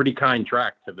 It's a pretty kind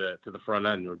track to the front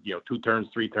end. 2 turns,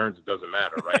 3 turns, it doesn't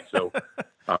matter, right? So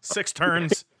 6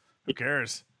 turns, who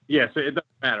cares? Yeah, so it doesn't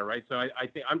matter, right? So I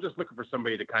think I'm just looking for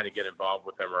somebody to kind of get involved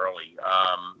with him early.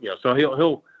 So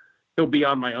he'll be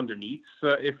on my underneaths,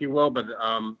 if you will. But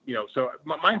so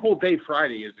my whole day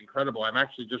Friday is incredible. I'm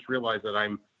actually just realized that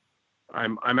I'm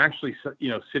actually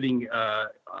sitting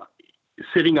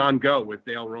on go with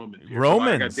Dale Romans. Romans.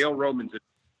 So I got Dale Romans.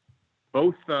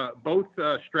 Both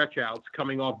stretch outs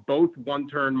coming off both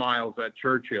 1-turn miles at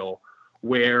Churchill,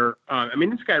 where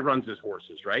this guy runs his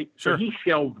horses, right? Sure. So he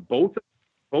shelved both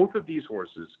of these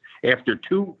horses after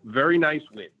 2 very nice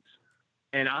wins,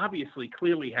 and obviously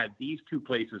clearly had these 2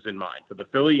 places in mind for the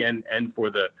filly and for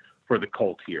the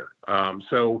colt here.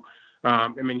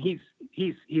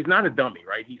 He's not a dummy,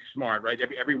 right? He's smart, right?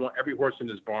 Every horse in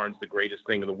his barn's the greatest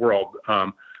thing in the world.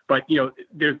 But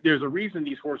there's a reason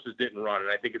these horses didn't run, and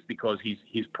I think it's because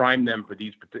he's primed them for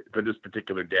this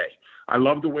particular day. I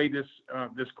love the way this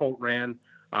colt ran.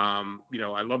 I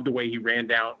love the way he ran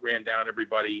down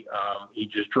everybody. He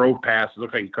just drove past. It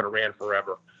looked like he could have ran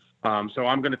forever. So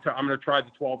I'm gonna try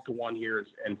the 12 to 1 here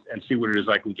and see what it is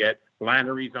I can get.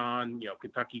 Lannery's on,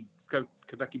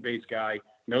 Kentucky-based guy,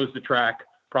 knows the track,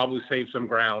 probably save some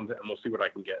ground, and we'll see what I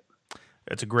can get.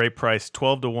 It's a great price,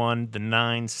 12 to 1. The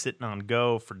 9 sitting on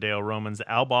go for Dale Romans,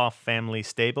 Albaugh Family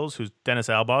Stables, who's Dennis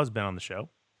Albaugh has been on the show.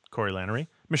 Corey Lannery,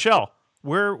 Michelle,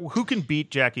 who can beat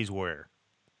Jackie's Warrior?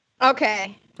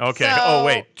 Okay. Okay. Oh,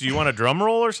 wait. Do you want a drum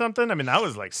roll or something? That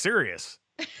was serious.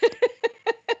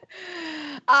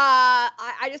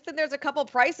 I just think there's a couple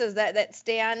prices that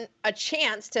stand a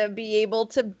chance to be able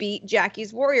to beat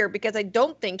Jackie's Warrior, because I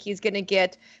don't think he's going to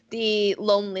get the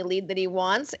lonely lead that he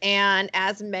wants. And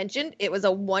as mentioned, it was a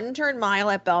 1-turn mile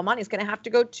at Belmont. He's going to have to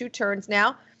go 2 turns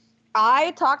now.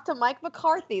 I talked to Mike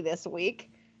McCarthy this week,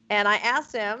 and I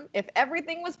asked him if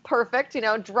everything was perfect,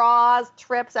 draws,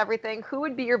 trips, everything, who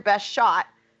would be your best shot?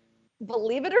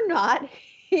 Believe it or not,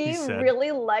 he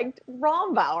really liked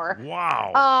Rombauer.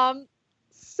 Wow.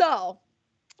 So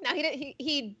now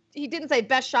he didn't say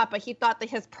best shot, but he thought that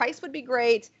his price would be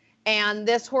great. And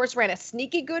this horse ran a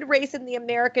sneaky good race in the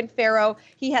American Pharoah.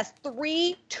 He has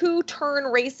 3 2-turn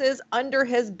races under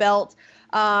his belt.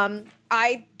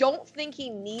 I don't think he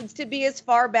needs to be as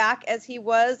far back as he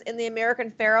was in the American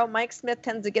Pharoah. Mike Smith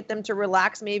tends to get them to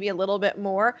relax maybe a little bit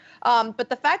more. But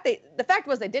the fact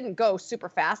was they didn't go super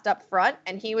fast up front,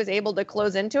 and he was able to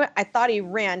close into it. I thought he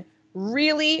ran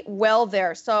really well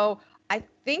there. So I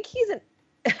think he's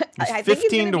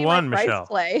 15 to 1, Michelle.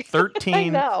 Play.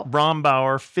 13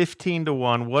 Rombauer, 15 to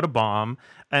 1. What a bomb.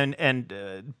 And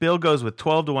Bill goes with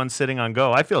 12 to 1 sitting on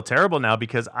go. I feel terrible now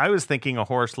because I was thinking a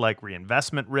horse like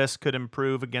Reinvestment Risk could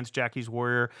improve against Jackie's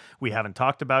Warrior. We haven't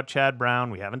talked about Chad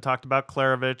Brown. We haven't talked about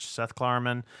Klarovich, Seth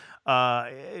Klarman.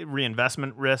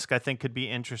 Reinvestment risk, I think, could be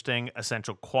interesting.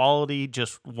 Essential Quality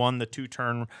just won the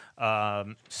 2-turn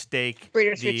stake.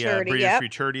 Breeders' Breeders'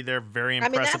 Futurity there, very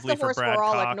impressively for Brad We're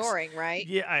all Cox. ignoring, right?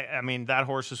 Yeah, I mean, that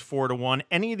horse is 4-1.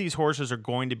 Any of these horses are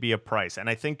going to be a price, and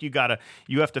I think you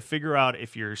have to figure out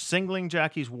if you're singling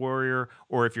Jackie's Warrior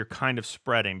or if you're kind of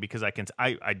spreading, because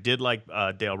I did like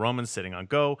Dale Roman sitting on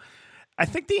Go. I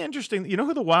think the interesting, you know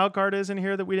who the wild card is in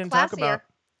here that we didn't talk about?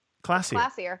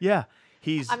 Classier. Yeah.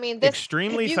 He's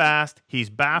extremely fast. He's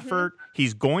Baffert.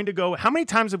 He's going to go. How many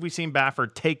times have we seen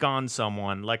Baffert take on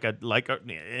someone like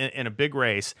in a big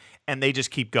race, and they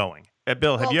just keep going?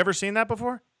 Bill, have you ever seen that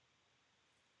before?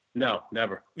 No,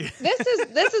 never. This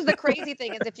is the crazy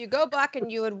thing is if you go back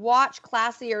and you would watch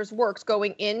Classier's works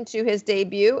going into his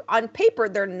debut, on paper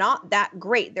they're not that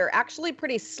great. They're actually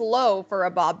pretty slow for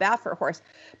a Bob Baffert horse.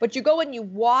 But you go and you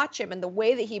watch him and the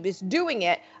way that he was doing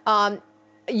it,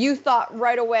 you thought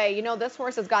right away, this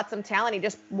horse has got some talent. He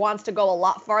just wants to go a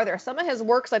lot farther. Some of his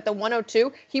works, like the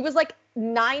 102, he was like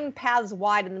 9 paths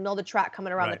wide in the middle of the track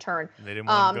coming around the turn. They didn't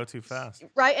want him to go too fast.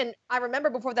 Right. And I remember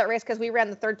before that race, because we ran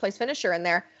the 3rd place finisher in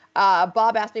there,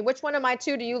 Bob asked me, which one of my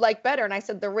 2 do you like better? And I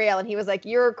said, the rail. And he was like,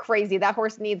 you're crazy. That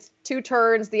horse needs 2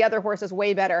 turns. The other horse is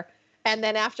way better. And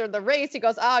then after the race, he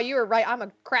goes, oh, you were right. I'm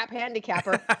a crap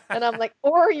handicapper. And I'm like,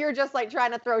 or you're just like trying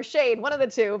to throw shade, one of the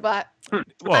two. But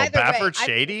well, Baffert's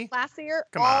shady. Classier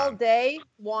all day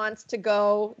wants to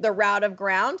go the route of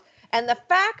ground. And the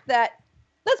fact that,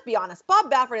 let's be honest,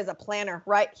 Bob Baffert is a planner,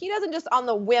 right? He doesn't just on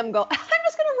the whim go, I'm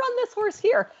just going to run this horse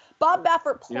here. Bob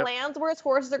Baffert plans where his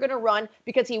horses are going to run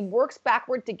because he works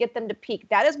backward to get them to peak.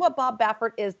 That is what Bob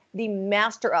Baffert is the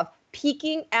master of,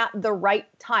 peaking at the right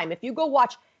time. If you go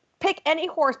pick any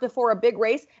horse before a big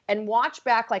race and watch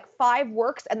back like 5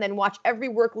 works and then watch every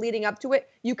work leading up to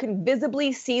it, you can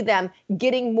visibly see them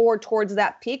getting more towards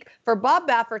that peak. For Bob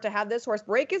Baffert to have this horse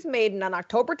break his maiden on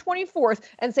October 24th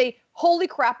and say, holy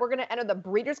crap, we're going to enter the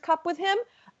Breeders' Cup with him,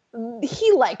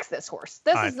 he likes this horse.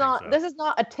 This is not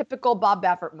a typical Bob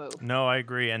Baffert move. No, I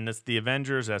agree. And it's the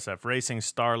Avengers, SF Racing,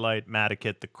 Starlight,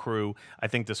 Madikit, the crew. I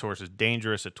think this horse is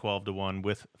dangerous at 12-1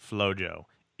 with Flojo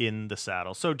in the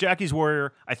saddle. So Jackie's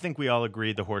Warrior, I think we all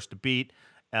agree the horse to beat,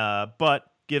 but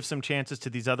give some chances to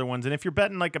these other ones. And if you're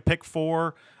betting like a pick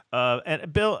 4,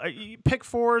 and Bill, pick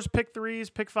 4s, pick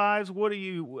 3s, pick 5s, what do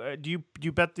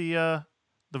you bet the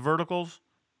verticals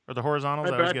or the horizontals?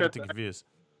 I always get confused.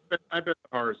 I bet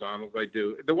the horizontals. I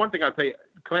do. The one thing I'll tell you,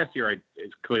 Classier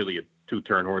is clearly a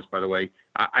 2-turn horse. By the way,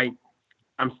 I'm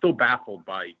still baffled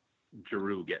by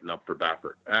Giroux getting up for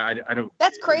Baffert. I don't.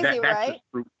 That's crazy, right?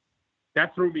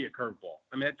 That threw me a curveball.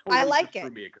 I mean, that totally I like it.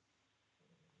 Threw me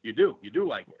you do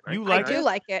like it, right? You like it? I do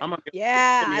like it.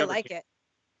 Yeah, I like it.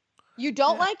 You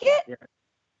don't like it? Yeah.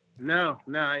 No.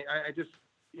 I just,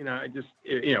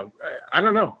 I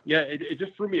don't know. Yeah, it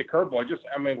just threw me a curveball.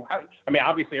 I mean,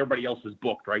 obviously everybody else is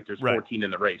booked, right? There's 14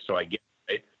 in the race, so I get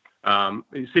it.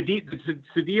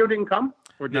 Cedillo didn't come?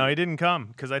 No, he didn't come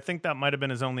because I think that might have been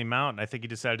his only mount. I think he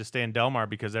decided to stay in Del Mar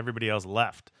because everybody else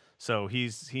left. So he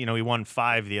won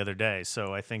 5 the other day.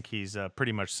 So I think he's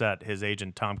pretty much set. His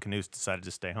agent, Tom Knust, decided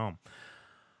to stay home.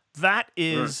 That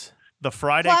is the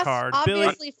Friday card.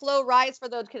 Obviously, Flo rides for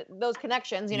those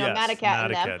connections, yes, Madikit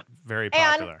and them. Very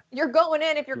popular. And you're going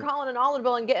in, if you're calling an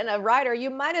Oliverville and getting a rider, you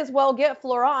might as well get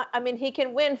Florent. I mean, he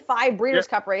can win 5 Breeders'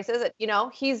 Cup races.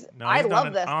 I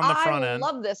love this. On the front end. I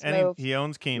love this and move. He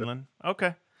owns Keeneland.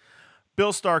 Okay.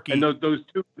 Bill Starkey. And those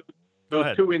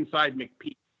two inside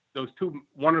McPeak.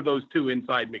 One of those 2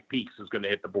 inside McPeaks is going to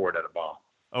hit the board at a bomb.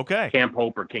 Okay. Camp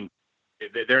Hope or King.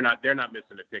 They're not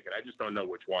missing a ticket. I just don't know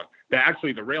which one.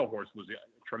 Actually, the rail horse was a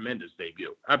tremendous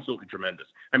debut. Absolutely tremendous.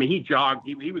 I mean, he jogged.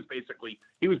 He was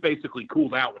basically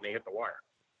cooled out when they hit the wire.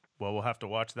 Well, we'll have to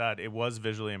watch that. It was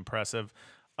visually impressive.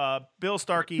 Bill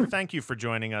Starkey, thank you for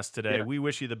joining us today. Yeah. We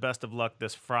wish you the best of luck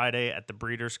this Friday at the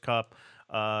Breeders' Cup.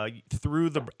 Through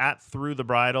the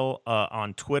Bridle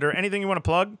on Twitter. Anything you want to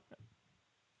plug?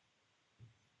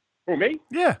 For me?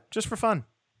 Yeah, just for fun.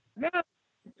 No.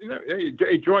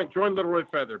 Hey, join Little Red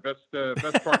Feather. Best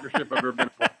partnership I've ever been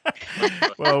for.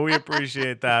 Well, we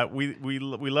appreciate that. We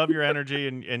love your energy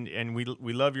and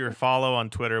we love your follow on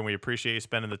Twitter, and we appreciate you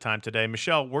spending the time today.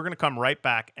 Michelle, we're going to come right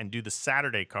back and do the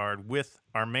Saturday card with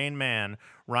our main man,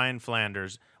 Ryan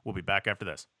Flanders. We'll be back after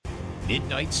this.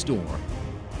 Midnight Storm.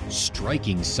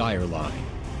 Striking sire line.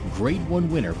 Grade 1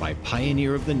 winner by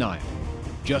Pioneer of the Nile.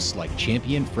 Just like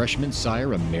champion freshman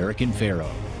sire American Pharaoh.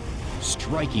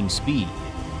 Striking speed.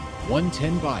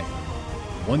 110 Bible.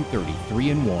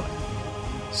 133-1.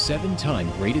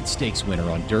 7-time graded stakes winner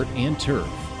on dirt and turf.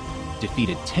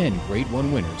 Defeated 10 Grade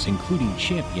 1 winners, including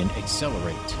champion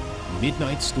Accelerate.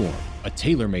 Midnight Storm. a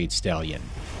tailor-made stallion.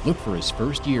 Look for his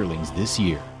first yearlings this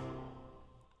year.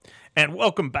 And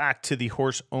welcome back to the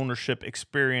Horse Ownership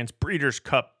Experience Breeders'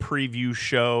 Cup Preview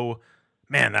Show.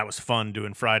 Man, that was fun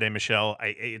doing Friday, Michelle.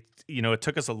 It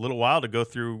took us a little while to go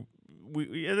through.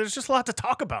 There's just a lot to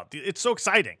talk about. It's so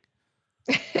exciting.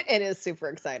 It is super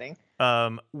exciting.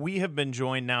 We have been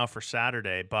joined now for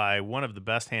Saturday by one of the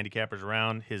best handicappers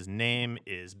around. His name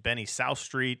is Benny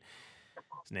Southstreet.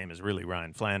 His name is really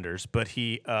Ryan Flanders, but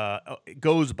he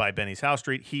goes by Benny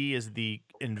Southstreet. He is the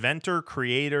inventor,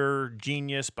 creator,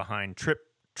 genius behind Trip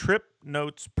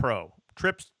Notes Pro.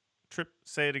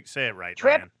 Say it right,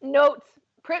 Trip Ryan.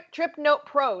 Trip Note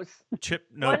Pros. Trip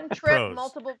Note One trip, Pros.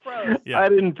 multiple pros. Yeah. I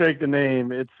didn't take the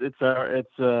name.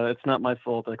 It's not my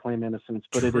fault. I claim innocence,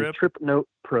 but it is Trip Note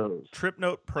Pros. Trip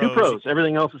Note Pros. 2 pros.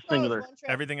 Everything else is singular.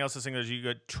 Everything else is singular. You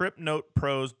go to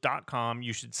tripnotepros.com.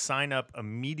 You should sign up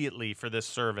immediately for this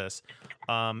service.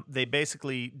 They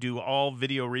basically do all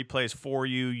video replays for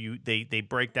you. They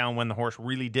break down when the horse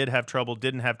really did have trouble,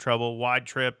 didn't have trouble, wide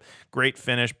trip, great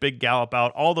finish, big gallop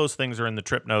out. All those things are in the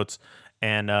Trip Notes.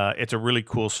 And it's a really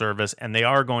cool service, and they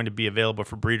are going to be available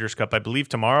for Breeders' Cup, I believe,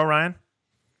 tomorrow, Ryan?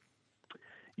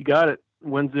 You got it.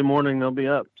 Wednesday morning, they'll be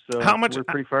up. So we're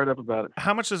pretty fired up about it.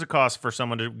 How much does it cost for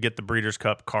someone to get the Breeders'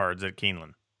 Cup cards at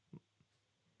Keeneland?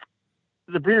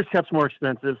 The Breeders' Cup's more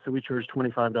expensive, so we charge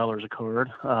 $25 a card.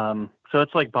 So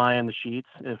it's like buying the sheets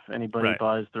if anybody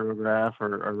buys Thorograph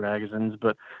or Ragazines.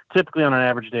 But typically on an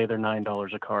average day, they're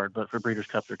 $9 a card. But for Breeders'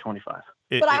 Cup, they're $25.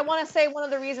 I want to say one of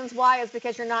the reasons why is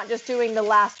because you're not just doing the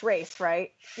last race,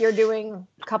 right? You're doing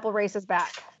a couple races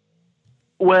back.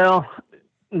 Well,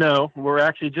 no, we're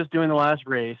actually just doing the last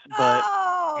race, but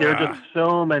there are just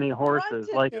so many horses.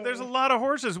 There's a lot of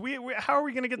horses. How are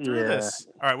we going to get through this?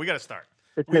 All right, we got to start.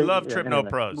 We love Trip Note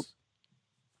Pros.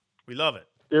 We love it.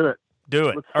 Do it.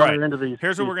 All right.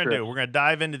 Here's what we're going to do. We're going to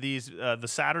dive into these. The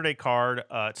Saturday card.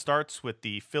 It starts with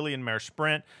the filly and mare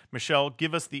sprint. Michelle,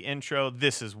 give us the intro.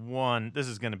 This is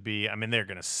going to be. They're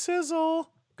going to sizzle.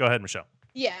 Go ahead, Michelle.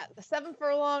 Yeah, the 7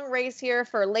 furlong race here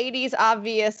for ladies,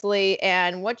 obviously,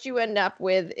 and what you end up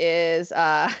with is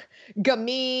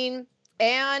Gamine,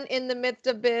 and In the Midst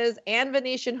of Biz, and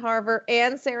Venetian Harbor,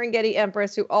 and Serengeti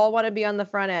Empress, who all want to be on the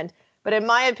front end. But in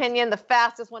my opinion, the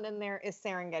fastest one in there is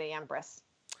Serengeti Empress.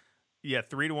 Yeah,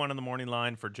 3-1 in the morning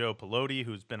line for Joe Pelotti,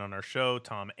 who's been on our show,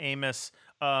 Tom Amos.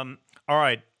 All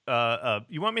right,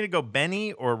 you want me to go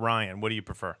Benny or Ryan? What do you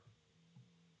prefer?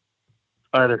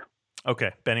 Either.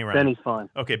 Okay, Benny, Ryan. Benny's fine.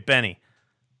 Okay, Benny.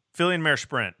 Filly and mare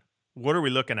sprint. What are we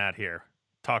looking at here?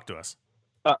 Talk to us.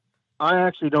 I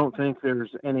actually don't think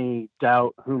there's any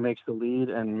doubt who makes the lead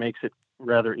and makes it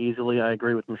rather easily. I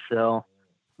agree with Michelle.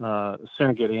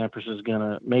 Serengeti Empress is going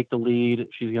to make the lead.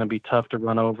 She's going to be tough to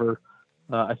run over.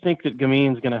 I think that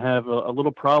Gamine's going to have a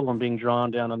little problem being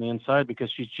drawn down on the inside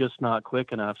because she's just not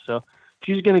quick enough. So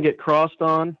she's going to get crossed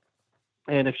on.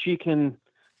 And if she can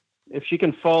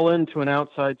fall into an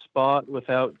outside spot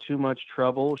without too much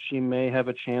trouble, she may have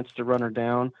a chance to run her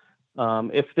down.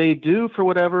 If they do, for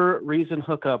whatever reason,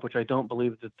 hook up, which I don't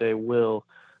believe that they will,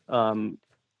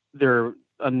 there are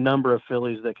a number of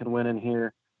fillies that can win in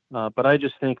here. But I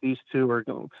just think these two are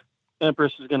going.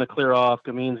 Empress is going to clear off.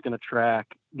 Gamine's going to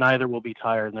track. Neither will be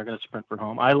tired, and they're going to sprint for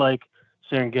home. I like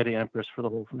Serengeti Empress for the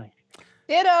whole thing.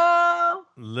 Ditto.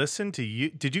 Listen to you.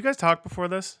 Did you guys talk before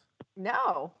this?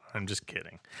 No. I'm just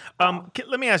kidding.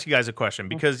 Let me ask you guys a question,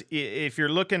 because if you're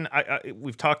looking,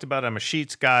 we've talked about, I'm a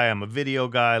sheets guy, I'm a video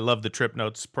guy. I love the Trip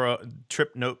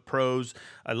Note Pros.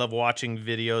 I love watching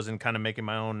videos and kind of making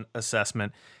my own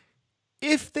assessment.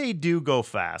 If they do go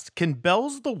fast, can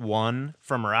Bell's the one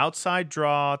from her outside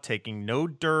draw, taking no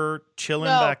dirt, chilling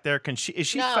back there? Can she? Is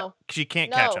she? No. She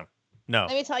can't catch him. No.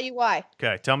 Let me tell you why.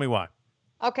 Okay, tell me why.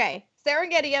 Okay,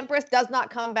 Serengeti Empress does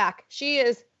not come back. She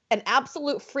is an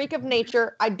absolute freak of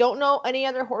nature. I don't know any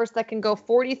other horse that can go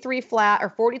 43 flat or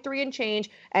 43 and change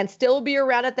and still be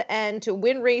around at the end to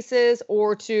win races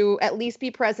or to at least be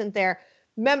present there.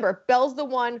 Remember, Bell's the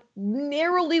one,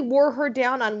 narrowly wore her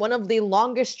down on one of the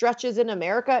longest stretches in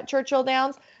America at Churchill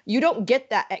Downs. You don't get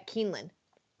that at Keeneland.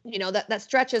 You know, that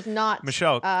stretch is not.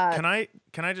 Michelle, can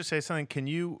I just say something? Can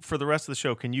you, for the rest of the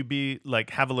show, can you be like,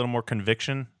 have a little more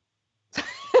conviction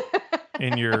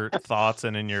in your thoughts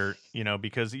and in your,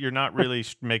 because you're not really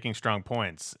making strong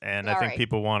points. And I think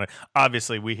people want to,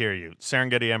 obviously we hear you.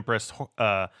 Serengeti Empress,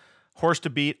 horse to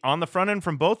beat on the front end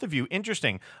from both of you.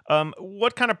 Interesting.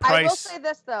 What kind of price? I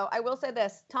will say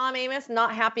this. Tom Amos,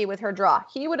 not happy with her draw.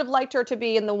 He would have liked her to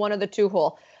be in the 1 or the 2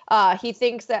 hole. He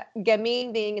thinks that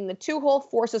Gamine being in the 2 hole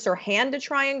forces her hand to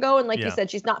try and go. And like you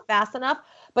said, she's not fast enough.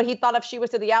 but he thought if she was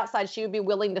to the outside, she would be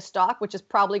willing to stalk, which is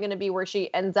probably going to be where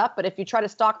she ends up. But if you try to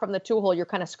stalk from the 2-hole, you're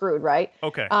kind of screwed, right?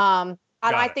 Okay. And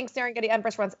I think Serengeti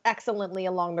Empress runs excellently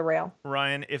along the rail.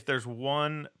 Ryan, if there's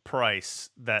one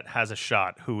price that has a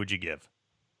shot, who would you give?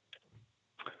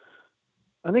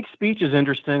 I think Speech is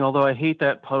interesting, although I hate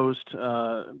that post.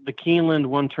 The Keeneland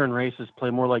one-turn races play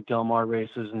more like Del Mar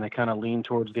races, and they kind of lean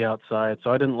towards the outside.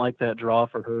 So I didn't like that draw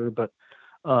for her. But,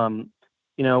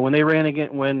 when they ran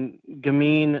again, when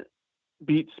Gamine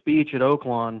beat Speech at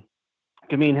Oaklawn,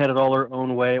 Gamine had it all her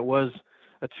own way. It was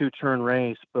a 2-turn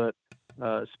race, but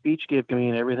Speech gave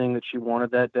Gamine everything that she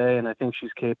wanted that day, and I think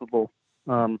she's capable.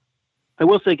 I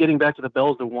will say, getting back to the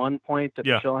Bells to 1 point that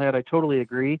Michelle had, I totally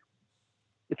agree.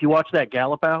 If you watch that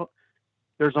gallop out,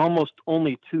 there's almost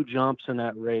only 2 jumps in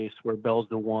that race where Bells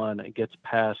to 1 it gets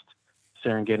past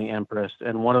Serengeti Empress,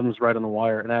 and one of them's right on the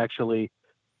wire. And actually,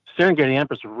 Serengeti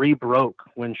Empress rebroke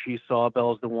when she saw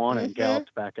Bells to 1 and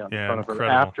galloped back out in front of her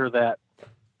after that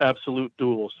absolute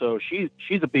duel. So she's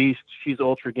a beast. She's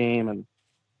ultra game, and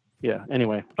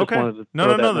anyway. Okay.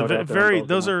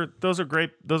 Those are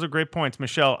great points.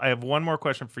 Michelle, I have one more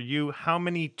question for you. How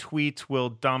many tweets will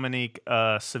Dominique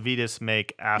Savitas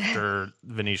make after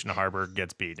Venetian Harbor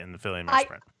gets beat in the Filly Mare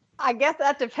Sprint? I guess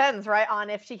that depends, right, on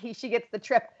if she gets the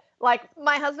trip. Like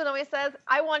my husband always says,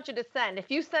 I want you to send. If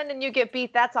you send and you get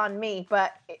beat, that's on me.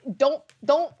 But don't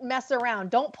mess around.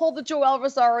 Don't pull the Joel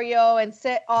Rosario and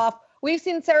sit off. We've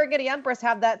seen Serengeti Empress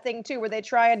have that thing too, where they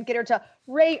try and get her to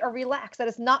rate or relax. That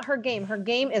is not her game. Her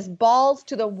game is balls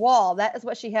to the wall. That is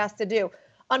what she has to do.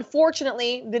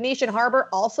 Unfortunately, Venetian Harbor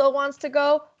also wants to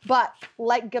go, but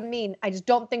like Gamine, I just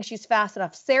don't think she's fast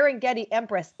enough. Serengeti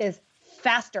Empress is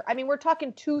faster. I mean, we're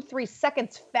talking 2-3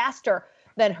 seconds faster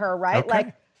than her, right?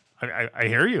 Okay. I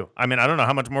hear you. I mean, I don't know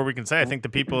how much more we can say. I think the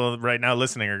people right now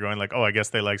listening are going like, oh, I guess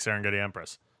they like Serengeti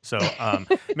Empress. So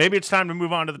maybe it's time to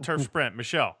move on to the turf sprint.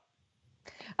 Michelle.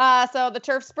 So the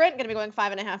turf sprint going to be going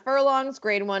 5.5 furlongs,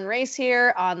 grade 1 race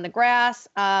here on the grass.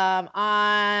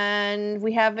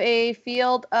 We have a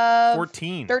field of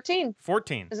 14.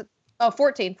 14. Is it? Oh,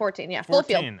 14. Yeah,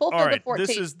 14. Full field All right. of 14.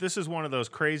 This is one of those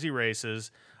crazy races.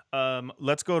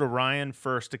 Let's go to Ryan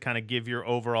first to kind of give your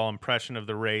overall impression of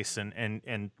the race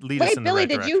and lead us in the Billy, right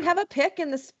direction. did you have a pick in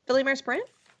this Filly Mare Sprint?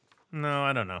 No,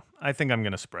 I don't know. I think I'm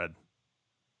going to spread.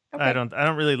 Okay. I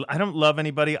don't love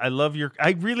anybody. I love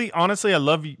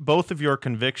both of your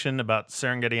conviction about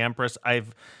Serengeti Empress.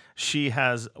 She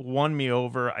has won me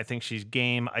over. I think she's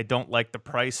game. I don't like the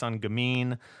price on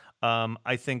Gamine.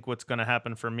 I think what's going to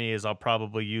happen for me is I'll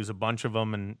probably use a bunch of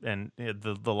them and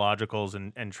the logicals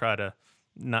and try to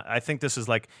not. I think this is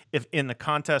like, if in the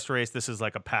contest race, this is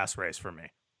like a pass race for me.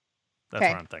 That's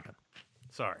what I'm thinking.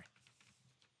 Sorry.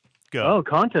 Go. Oh,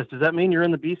 contest. Does that mean you're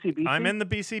in the BCBC? I'm in the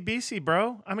BCBC,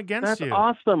 bro. I'm against you.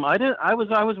 That's awesome. I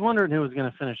was wondering who was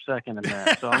going to finish second in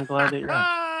that. So I'm glad that you're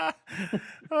in.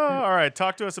 All right.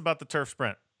 Talk to us about the turf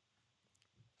sprint.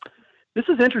 This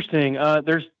is interesting.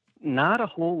 There's not a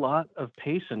whole lot of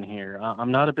pace in here.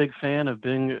 I'm not a big fan of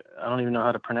being, I don't even know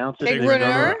how to pronounce it. Big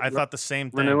Reneur? I thought the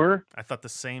same thing. Reneur? I thought the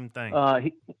same thing.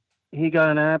 He got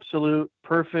an absolute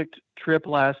perfect trip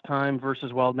last time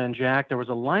versus Wildman Jack. There was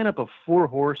a lineup of 4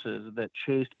 horses that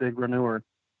chased Big Reneur,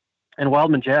 and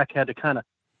Wildman Jack had to kind of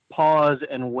pause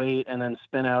and wait and then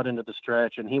spin out into the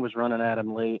stretch, and he was running at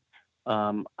him late.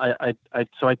 So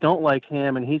I don't like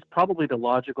him, and he's probably the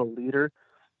logical leader.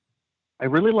 I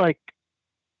like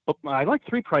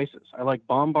 3 prices. I like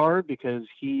Bombard because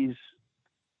I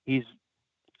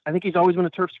think he's always been a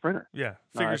turf sprinter. Yeah,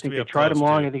 I think they tried him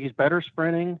long. I think he's better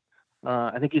sprinting.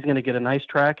 I think he's going to get a nice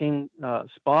tracking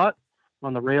spot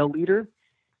on the rail leader,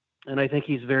 and I think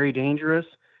he's very dangerous.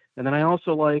 And then I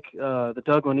also like the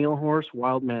Doug O'Neill horse,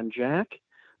 Wildman Jack.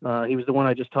 He was the one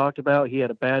I just talked about. He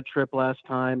had a bad trip last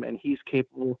time, and he's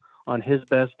capable on his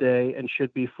best day and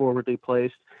should be forwardly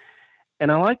placed.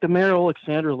 And I like the mare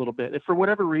Alexander a little bit. If for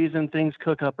whatever reason things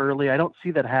cook up early, I don't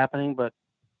see that happening, but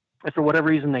if for whatever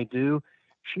reason they do,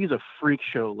 she's a freak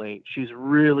show late. She's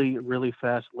really, really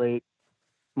fast late.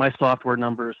 My software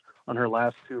numbers on her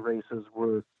last 2 races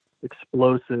were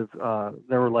explosive.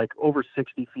 They were like over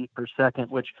 60 feet per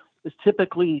second, which is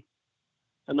typically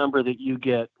a number that you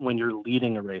get when you're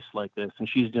leading a race like this. And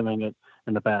she's doing it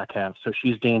in the back half. So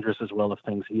she's dangerous as well if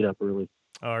things heat up early.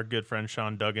 Our good friend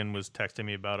Sean Duggan was texting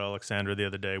me about Alexandra the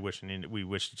other day, we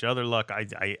wished each other luck.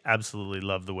 I absolutely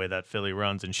love the way that filly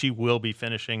runs, and she will be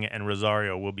finishing, and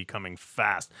Rosario will be coming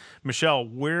fast. Michelle,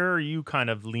 where are you kind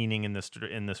of leaning in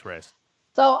this race?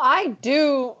 So I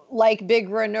do like Big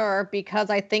Reneur because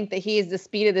I think that he is the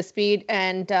speed of the speed,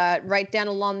 and right down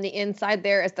along the inside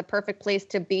there is the perfect place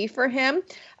to be for him.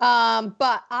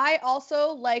 But I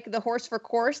also like the horse for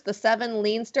course, the 7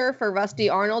 Leinster for Rusty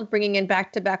Arnold, bringing in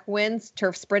back-to-back wins,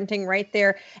 turf sprinting right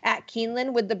there at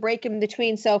Keeneland with the break in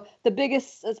between. So the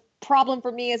biggest problem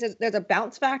for me is there's a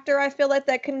bounce factor I feel like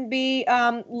that can be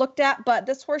looked at, but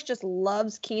this horse just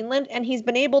loves Keeneland, and he's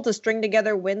been able to string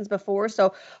together wins before,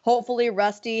 so hopefully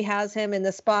Rusty has him in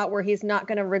the spot where he's not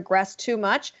going to regress too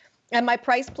much. And my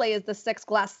price play is the 6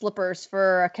 Glass Slippers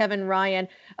for Kevin Ryan.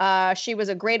 She was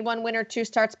a Grade 1 winner 2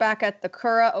 starts back at the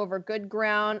Curragh over good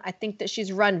ground. I think that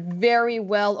she's run very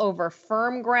well over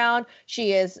firm ground.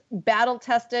 She is battle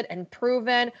tested and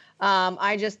proven.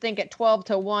 I just think at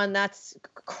 12-1, that's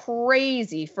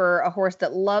crazy for a horse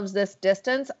that loves this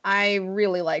distance. I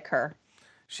really like her.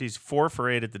 She's 4 for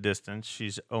 8 at the distance.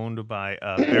 She's owned by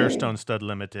Bearstone Stud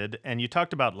Limited. And you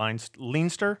talked about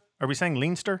Leinster. Are we saying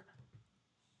Leinster?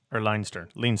 Or Leinster?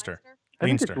 Leinster. I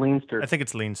think it's Leinster. I think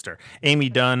it's Leinster. Amy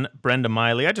Dunn, Brenda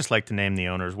Miley. I just like to name the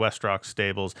owners. Westrock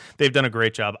Stables. They've done a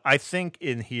great job. I think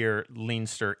in here,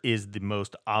 Leinster is the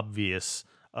most obvious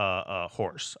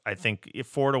horse. I think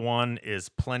 4-1 is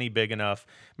plenty big enough.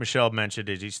 Michelle mentioned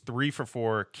it. He's 3 for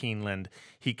 4 Keeneland.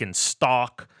 He can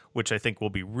stalk, which I think will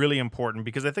be really important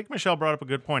because I think Michelle brought up a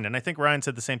good point, and I think Ryan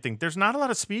said the same thing. There's not a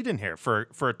lot of speed in here for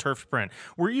a turf sprint.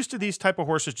 We're used to these type of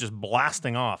horses just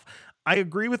blasting off. I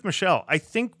agree with Michelle. I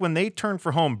think when they turn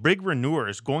for home, Big Reneur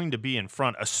is going to be in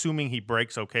front, assuming he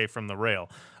breaks okay from the rail.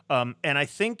 And I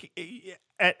think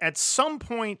at some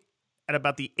point at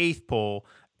about the 8th pole,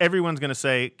 everyone's going to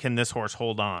say, can this horse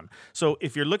hold on? So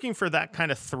if you're looking for that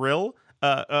kind of thrill,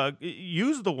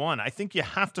 use the 1. I think you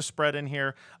have to spread in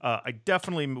here. I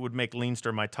definitely would make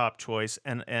Leinster my top choice.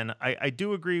 And I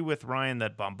do agree with Ryan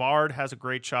that Bombard has a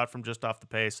great shot from just off the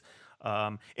pace.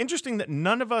 Interesting that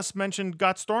none of us mentioned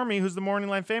Got Stormy, who's the Morning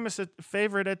Line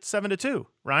favorite at 7-2.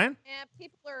 Ryan? Yeah,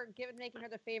 people are making her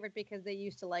the favorite because they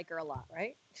used to like her a lot,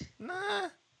 right? Nah,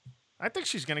 I think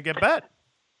she's going to get bet.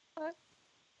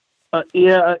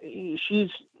 She's.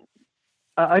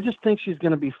 I just think she's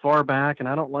going to be far back, and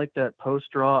I don't like that post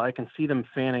draw. I can see them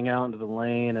fanning out into the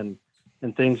lane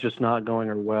and things just not going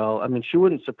her well. I mean, she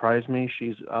wouldn't surprise me.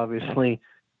 She's obviously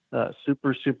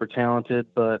super, super talented,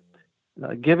 but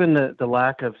given the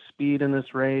lack of speed in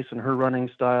this race and her running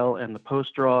style and the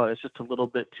post draw, it's just a little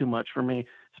bit too much for me,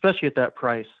 especially at that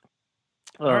price.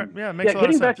 All right. Yeah, it makes a lot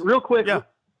getting of sense. back real quick.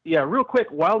 Yeah. Real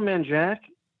quick. Wildman Jack.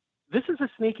 This is a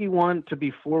sneaky one to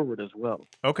be forward as well.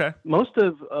 Okay. Most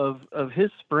of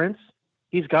his sprints,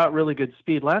 he's got really good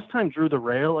speed. Last time drew the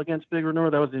rail against Big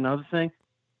Reneur, that was another thing.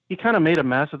 He kind of made a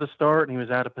mess at the start, and he was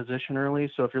out of position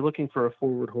early. So if you're looking for a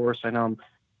forward horse, I know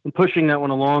I'm pushing that one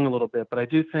along a little bit, but I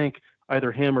do think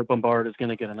either him or Bombard is going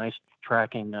to get a nice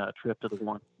tracking trip to the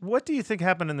 1. What do you think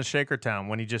happened in the Shakertown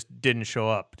when he just didn't show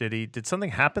up? Did something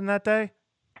happen that day?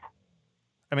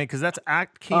 I mean, because that's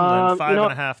at Keeneland,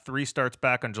 5.5, 3 starts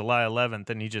back on July 11th,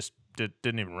 and he just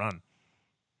didn't even run.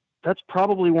 That's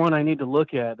probably one I need to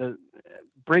look at.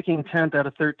 Breaking 10th out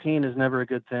of 13 is never a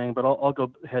good thing, but I'll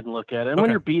go ahead and look at it. And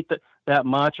when you're beat that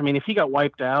much, I mean, if he got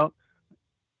wiped out,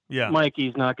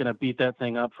 Mikey's not going to beat that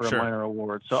thing up for a minor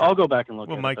award. So I'll go back and look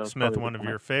at it. Well, Mike Smith, one of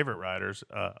your favorite riders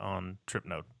on Trip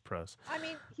Note Pros. I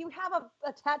mean, you have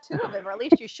a tattoo of him, or at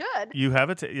least you should. You have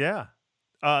it, yeah.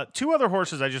 2 other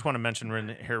horses I just want to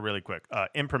mention here really quick.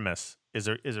 Imprimis is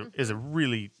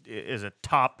a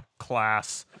top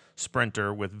class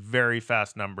sprinter with very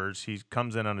fast numbers. He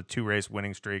comes in on a 2-race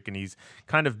winning streak, and he's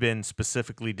kind of been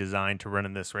specifically designed to run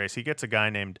in this race. He gets a guy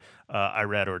named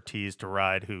Irad Ortiz to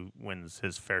ride, who wins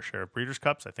his fair share of Breeders'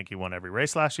 Cups. I think he won every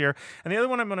race last year. And the other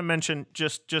one I'm going to mention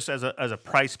just as a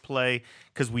price play,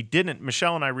 because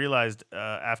Michelle and I realized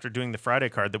after doing the Friday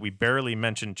card that we barely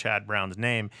mentioned Chad Brown's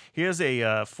name. He has a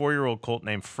 4-year-old colt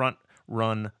named Front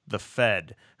Run the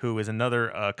Fed, who is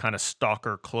another kind of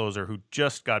stalker closer who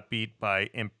just got beat by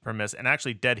Imprimis and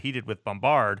actually dead heated with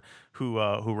Bombard, who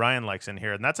Ryan likes in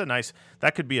here. And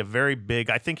that could be a very big,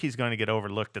 I think he's going to get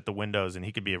overlooked at the windows, and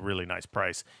he could be a really nice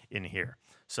price in here.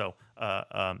 So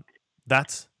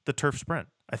that's the turf sprint.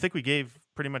 I think we gave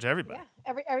pretty much everybody.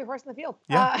 Yeah, every horse in the field.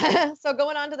 Yeah. So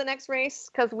going on to the next race,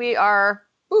 because we are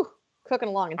cooking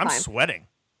along in time. I'm sweating.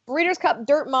 Breeders' Cup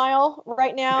Dirt Mile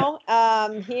right now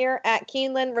here at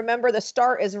Keeneland. Remember, the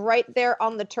start is right there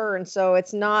on the turn, so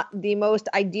it's not the most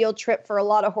ideal trip for a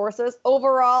lot of horses.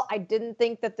 Overall, I didn't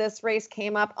think that this race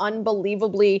came up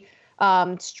unbelievably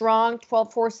strong.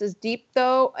 12 horses deep,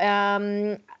 though.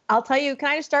 I'll tell you, can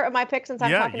I just start with my pick since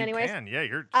I'm talking anyways? Yeah, you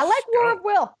can. Yeah, I like War of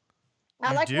Will.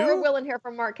 War of Will in here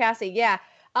from Mark Casse. Yeah.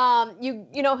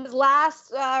 You know, his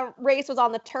last race was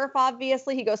on the turf,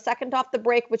 obviously. He goes second off the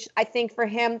break, which I think for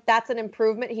him, that's an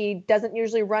improvement. He doesn't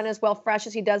usually run as well fresh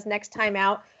as he does next time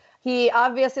out. He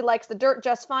obviously likes the dirt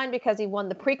just fine because he won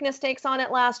the Preakness Stakes on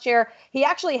it last year. He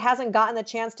actually hasn't gotten the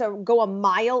chance to go a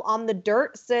mile on the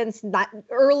dirt since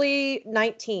early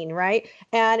 19, right?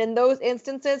 And in those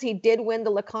instances, he did win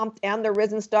the Lecomte and the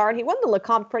Risen Star. And he won the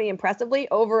Lecomte pretty impressively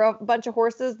over a bunch of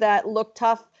horses that look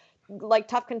tough, like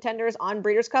tough contenders on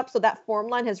Breeders' Cup. So that form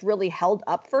line has really held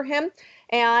up for him.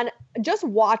 And just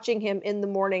watching him in the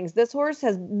mornings, this horse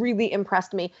has really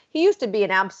impressed me. He used to be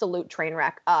an absolute train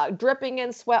wreck, dripping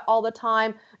in sweat all the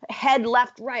time, head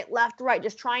left, right,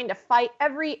 just trying to fight.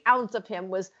 Every ounce of him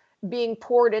was being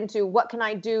poured into what can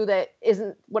I do that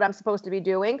isn't what I'm supposed to be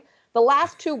doing. The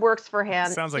last two works for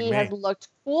him. Sounds like he me. has looked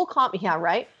cool, calm. Yeah,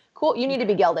 right. Cool. You need to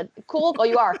be gelded. Cool. Oh,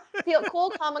 you are. Feel cool,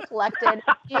 calm, and collected.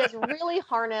 He is really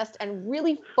harnessed and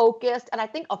really focused. And I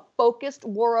think a focused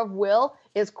War of Will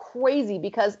is crazy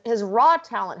because his raw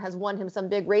talent has won him some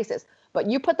big races. But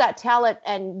you put that talent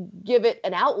and give it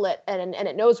an outlet and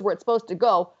it knows where it's supposed to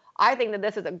go. I think that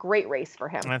this is a great race for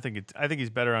him. I think he's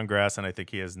better on grass, and I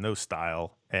think he has no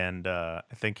style, and I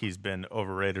think he's been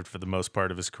overrated for the most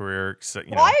part of his career. So,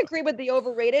 I agree with the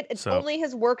overrated. It's only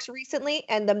his works recently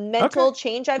and the mental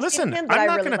change I've seen in him that I really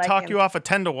like. I'm not going to talk you off a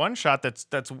 10-1 shot. That's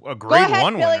a grade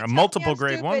 1 winner, a multiple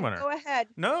grade 1 winner. Go ahead.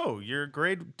 No, you're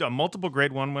a multiple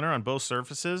grade 1 winner on both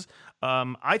surfaces.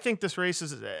 I think this race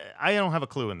is. I don't have a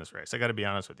clue in this race. I got to be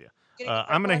honest with you.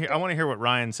 I want to hear what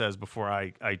Ryan says before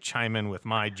I chime in with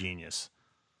my genius.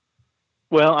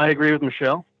 Well, I agree with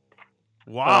Michelle.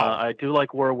 Wow. I do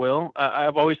like War Will.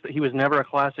 I've always he was never a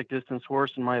classic distance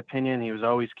horse in my opinion. He was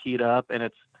always keyed up,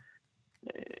 and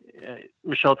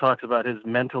Michelle talks about his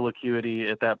mental acuity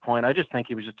at that point. I just think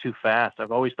he was just too fast.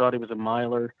 I've always thought he was a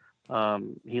miler.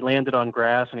 He landed on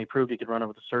grass and he proved he could run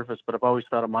over the surface, but I've always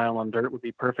thought a mile on dirt would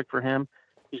be perfect for him.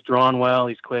 He's drawn well.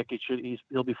 He's quick.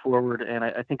 He'll be forward, and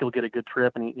I think he'll get a good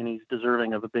trip, and he's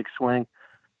deserving of a big swing.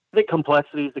 I think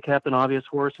Complexity is the Captain Obvious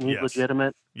horse, and he's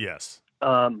legitimate. Yes.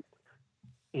 Can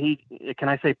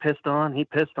I say pissed on? He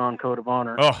pissed on Code of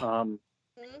Honor. Oh.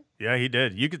 Yeah, he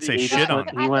did. You could say shit on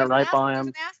him. He went right by him. There's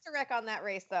an asterisk on that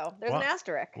race, though. There's an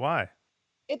asterisk. Why?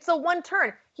 It's a one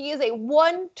turn. He is a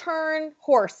one-turn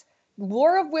horse.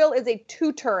 War of Will is a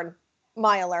two-turn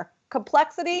miler.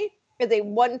 Complexity is a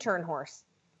one-turn horse.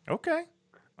 Okay,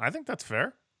 I think that's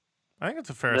fair. I think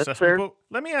it's a fair That's assessment. fair. But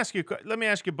let me ask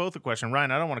you both a question, Ryan.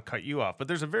 I don't want to cut you off, but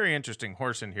there's a very interesting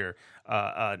horse in here.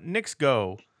 Nick's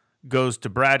goes to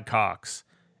Brad Cox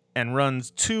and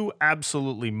runs two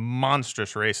absolutely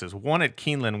monstrous races. One at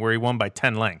Keeneland where he won by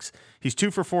 10 lengths. He's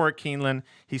 2 for 4 at Keeneland.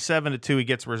 He's 7-2. He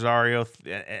gets Rosario,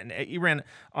 and he ran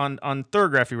on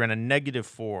Thoroughgraph. He ran a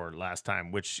 -4 last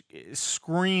time, which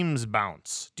screams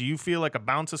bounce. Do you feel like a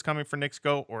bounce is coming for Nick's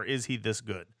Go, or is he this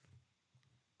good?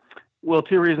 Well,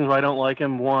 2 reasons why I don't like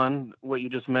him. One, what you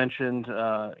just mentioned,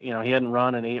 he hadn't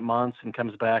run in 8 months and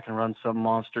comes back and runs some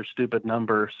monster stupid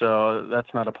number. So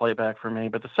that's not a playback for me.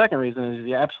 But the second reason is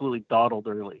he absolutely dawdled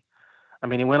early. I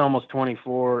mean, he went almost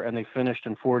 24 and they finished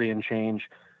in 40 and change.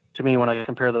 To me, when I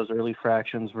compare those early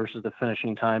fractions versus the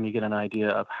finishing time, you get an idea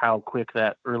of how quick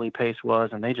that early pace was.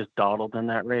 And they just dawdled in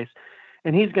that race.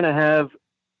 And he's going to have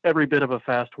every bit of a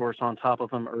fast horse on top of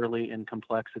him early in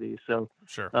Complexity. So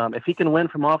sure. If he can win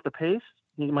from off the pace,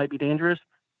 he might be dangerous.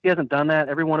 He hasn't done that.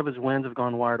 Every one of his wins have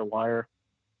gone wire to wire.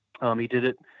 He did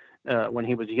it when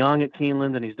he was young at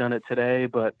Keeneland, and he's done it today,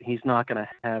 but he's not going to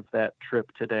have that trip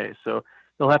today. So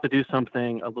he'll have to do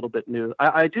something a little bit new.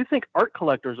 I do think Art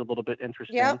Collector is a little bit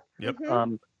interesting. Yep.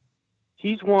 Mm-hmm.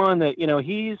 He's one that,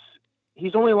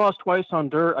 he's only lost twice on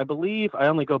dirt. I believe I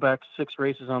only go back 6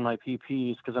 races on my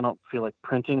PPs because I don't feel like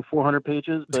printing 400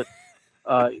 pages, but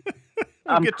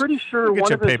I'm pretty sure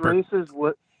one of his races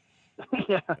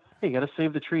yeah, you got to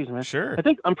save the trees, man. Sure.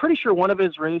 I'm pretty sure one of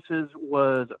his races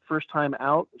was first time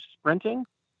out sprinting.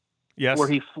 Yes. Where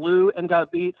he flew and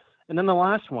got beat. And then the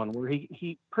last one where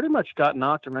he pretty much got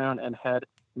knocked around and had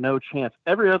no chance.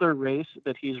 Every other race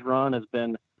that he's run has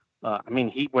been,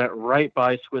 he went right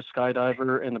by Swiss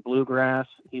Skydiver in the bluegrass.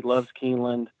 He loves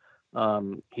Keeneland.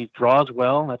 He draws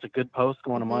well. That's a good post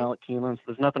going a mile at Keeneland. So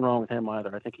there's nothing wrong with him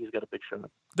either. I think he's got a big shot.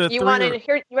 You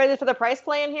ready for the price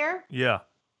play in here? Yeah.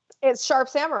 It's Sharp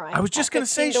Samurai. I was just going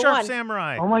to say Sharp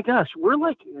Samurai. Oh my gosh, we're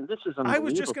like, this is unbelievable. I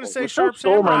was just going to say Sharp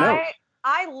Samurai. My notes.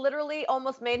 I literally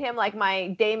almost made him like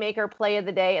my daymaker play of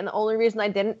the day, and the only reason I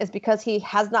didn't is because he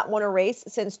has not won a race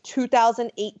since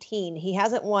 2018. He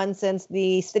hasn't won since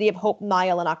the City of Hope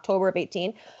Mile in October of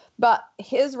 18, but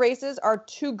his races are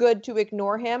too good to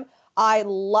ignore him. I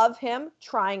love him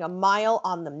trying a mile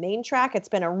on the main track. It's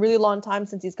been a really long time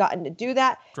since he's gotten to do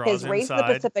that. Draws His race in the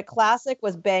inside. Pacific Classic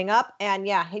was bang up, and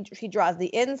yeah, he draws the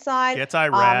inside. Gets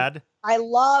Irad. I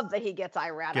love that he gets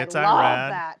Irad. Gets I love Irad.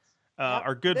 that. Yep.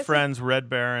 Our good friends, Red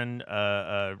Baron,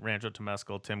 Rancho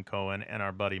Temescal, Tim Cohen, and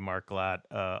our buddy Mark Glatt,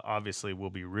 obviously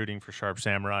will be rooting for Sharp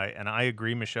Samurai. And I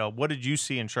agree, Michelle. What did you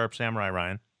see in Sharp Samurai,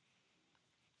 Ryan?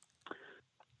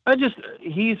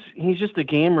 He's just a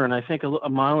gamer, and I think a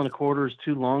mile and a quarter is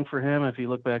too long for him. If you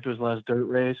look back to his last dirt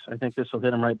race, I think this will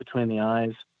hit him right between the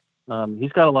eyes.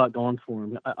 He's got a lot going for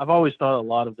him. I've always thought a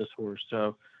lot of this horse,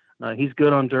 so he's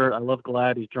good on dirt. I love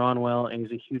Glad. He's drawn well, and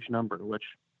he's a huge number, which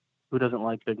who doesn't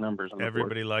like big numbers? On the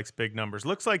Everybody board? likes big numbers.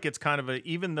 Looks like it's kind of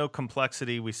even though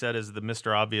complexity we said is the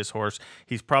Mr. Obvious horse,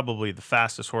 he's probably the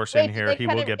fastest horse in here. He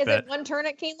will get Is bet. it one turn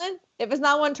at Keeneland? If it's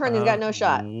not one turn, he's got no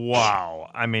shot.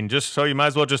 Wow. I mean, just so you might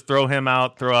as well just throw him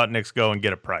out, throw out Nick's Go, and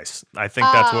get a price. I think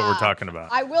that's what we're talking about.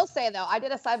 I will say, though, I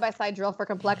did a side-by-side drill for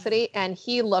complexity, and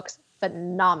he looks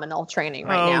phenomenal training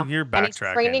right now. You're and he's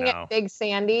backtracking training now. at Big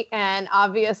Sandy, and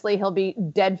obviously he'll be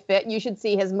dead fit. You should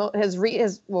see his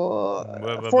 48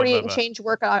 and change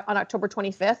work on October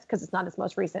 25th, because it's not his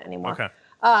most recent anymore. Okay.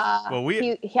 Well,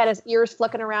 he had his ears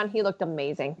flicking around. He looked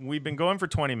amazing. We've been going for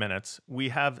 20 minutes. We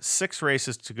have 6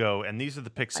 races to go, and these are the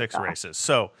pick 6 races.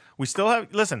 So we still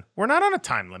have. Listen, we're not on a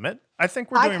time limit. I think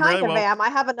we're doing really well. I am. I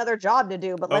have another job to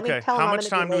do, but let me tell him how much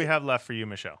time do we have left for you,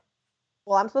 Michelle?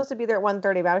 Well, I'm supposed to be there at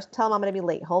 1:30, but I was telling him I'm going to be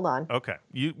late. Hold on. Okay.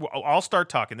 I'll start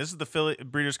talking. This is the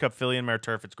Breeders' Cup Filly and Mare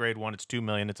Turf. It's grade 1. It's $2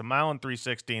 million. It's a mile and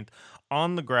 3/16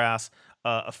 on the grass.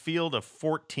 A field of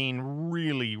 14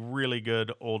 really, really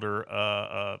good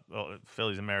older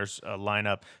fillies and mares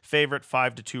lineup. Favorite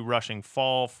 5-2 rushing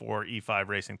fall for E5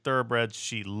 Racing Thoroughbreds.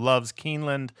 She loves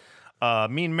Keeneland.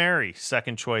 Mean Mary,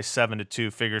 second choice,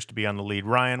 7-2, figures to be on the lead.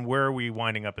 Ryan, where are we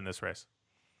winding up in this race?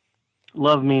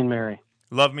 Love Mean Mary.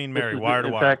 Love Mean Mary, wire to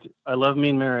wire. In fact, I love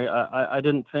Mean Mary. I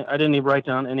didn't even write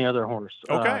down any other horse.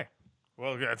 Okay.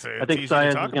 Well, it's I think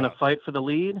Saez is going to fight for the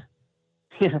lead.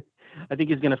 I think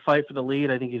he's going to fight for the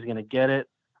lead. I think he's going to get it.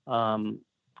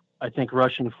 I think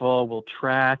Russian Fall will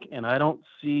track, and I don't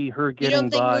see her getting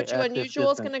by. You don't think Mucho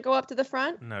Unusual is going to go up to the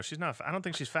front? No, she's not. I don't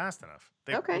think she's fast enough.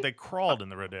 They crawled in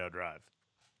the Rodeo Drive.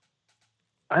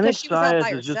 I think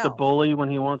Saez is just a bully when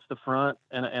he wants the front,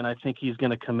 and I think he's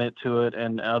going to commit to it,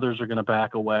 and others are going to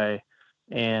back away.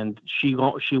 And she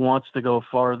wants to go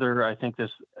farther. I think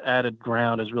this added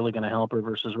ground is really going to help her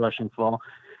versus Russian Fall.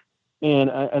 And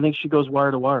I think she goes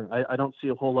wire to wire. I don't see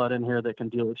a whole lot in here that can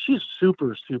deal with. She's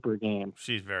super, super game.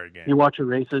 She's very game. You watch her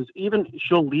races. Even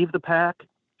she'll leave the pack.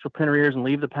 She'll pin her ears and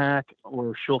leave the pack,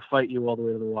 or she'll fight you all the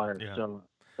way to the wire. Yeah. So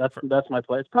that's my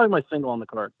play. It's probably my single on the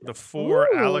card. The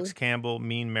 4, Alex Campbell,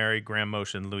 Mean Mary, Graham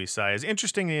Motion, Louis Saez.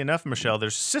 Interestingly enough, Michelle,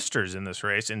 there's sisters in this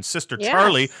race, and Sister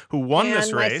Charlie, who won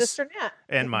this race. And my sister Nat.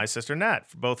 And my sister Nat,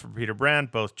 both for Peter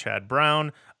Brandt, both Chad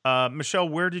Brown. Michelle,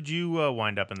 where did you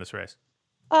wind up in this race?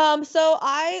 So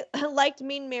I liked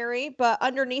Mean Mary, but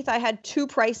underneath I had 2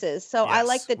 prices. So I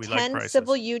like the 10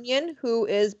 Civil Union, who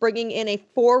is bringing in a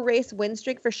 4-race win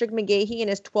streak for Shig McGahee and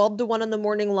is 12-1 on the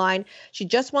morning line. She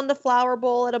just won the Flower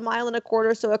Bowl at a mile and a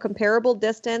quarter, so a comparable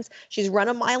distance. She's run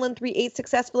a mile and 3/8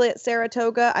 successfully at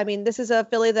Saratoga. I mean, this is a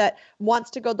filly that wants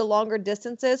to go the longer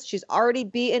distances. She's already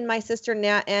beaten my sister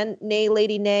Nat and Nay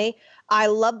Lady Nay. I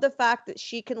love the fact that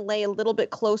she can lay a little bit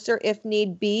closer if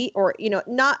need be, or,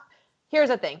 not. Here's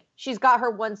the thing. She's got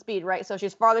her one speed, right? So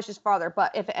she's farther.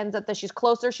 But if it ends up that she's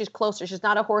closer, she's closer. She's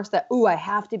not a horse that, I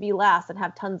have to be last and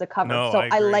have tons of cover. No, so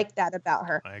I like that about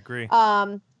her. I agree.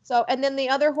 And then the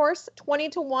other horse,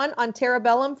 20-1 on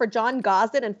Terabellum for John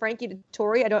Gosden and Frankie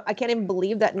Dettori. I can't even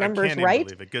believe that number's right. I can't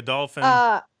even believe it.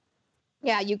 Godolphin.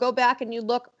 Yeah, you go back and you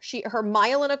look, her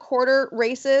mile and a quarter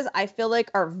races, I feel like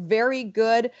are very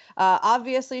good.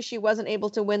 Obviously, she wasn't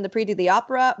able to win the Prix de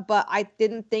l'Opera, but I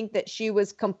didn't think that she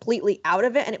was completely out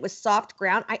of it, and it was soft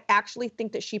ground. I actually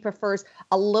think that she prefers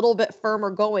a little bit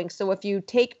firmer going. So if you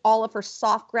take all of her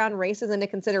soft ground races into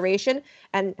consideration,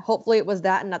 and hopefully it was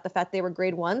that and not the fact they were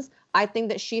grade 1s, I think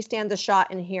that she stands a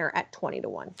shot in here at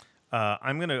 20-1.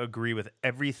 I'm going to agree with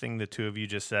everything the two of you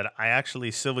just said.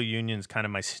 Civil Union's kind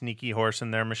of my sneaky horse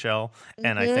in there, Michelle.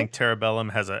 And I think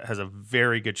Terabellum has a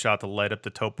very good shot to light up the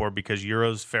top board because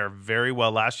Euros fare very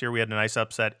well. Last year we had a nice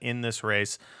upset in this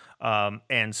race.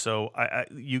 And so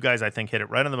you guys, I think, hit it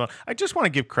right on the bone. I just want to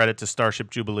give credit to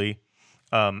Starship Jubilee.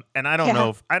 And I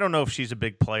don't know if she's a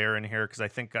big player in here, because I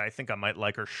think I might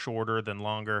like her shorter than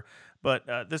longer.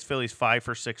 But this filly's 5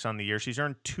 for 6 on the year. She's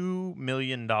earned $2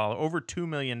 million, over $2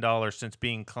 million since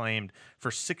being claimed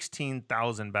for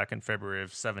 $16,000 back in February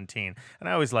of 17. And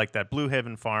I always like that. Blue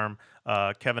Haven Farm,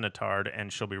 Kevin Attard,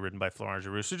 and she'll be ridden by Florent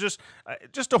Giroux. So just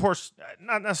a horse,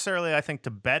 not necessarily I think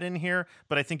to bet in here,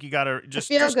 but I think you got to just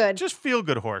feel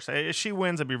good horse. If she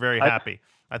wins, I'd be very happy.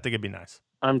 I think it'd be nice.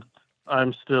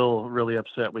 I'm still really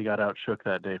upset we got outshook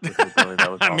that day for Billy.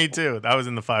 That was awful. Me too. That was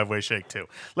in the 5-way shake too.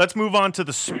 Let's move on to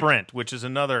the Sprint, which is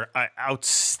another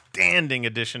outstanding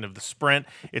edition of the Sprint.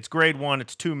 It's grade 1.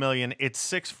 It's $2 million. It's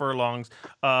 6 furlongs.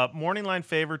 Morning line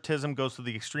favoritism goes to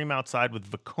the extreme outside with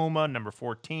Vekoma, number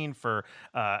 14 for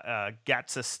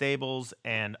Gatsa Stables,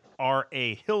 and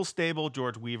R.A. Hill Stable,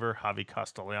 George Weaver, Javi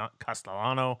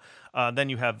Castellano. Then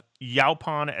you have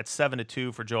Yaupon at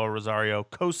 7-2 for Joel Rosario.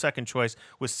 Co-second choice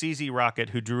with CZ Rocket,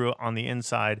 who drew on the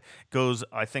inside. Goes,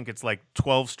 I think it's like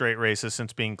 12 straight races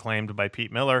since being claimed by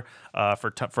Pete Miller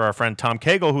for our friend Tom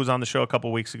Cagle, who was on the show a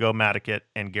couple weeks ago, Madicket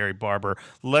and Gary Barber.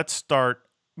 Let's start.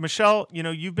 Michelle,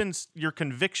 your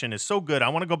conviction is so good. I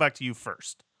want to go back to you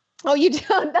first. Oh, you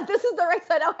don't? This is the race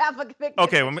I don't have a conviction.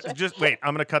 Okay, well, just wait.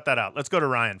 I'm going to cut that out. Let's go to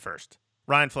Ryan first.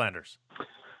 Ryan Flanders.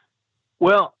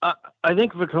 Well, I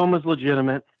think Vekoma's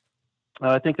legitimate.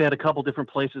 I think they had a couple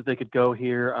different places they could go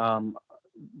here.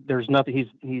 There's nothing.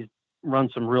 He's run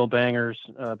some real bangers,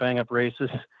 bang up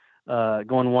races,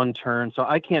 going one turn. So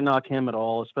I can't knock him at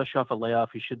all, especially off a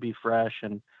layoff. He should be fresh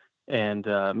and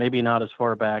maybe not as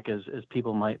far back as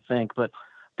people might think. But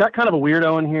got kind of a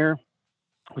weirdo in here,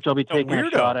 which I'll be taking a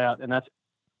shot at, and that's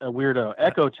a weirdo.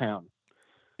 Echo Town.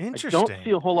 Interesting. I don't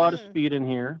see a whole lot of speed in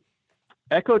here.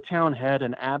 Echo Town had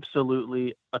an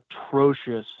absolutely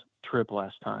atrocious trip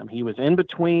last time. He was in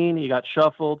between. He got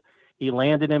shuffled. He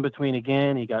landed in between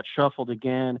again. He got shuffled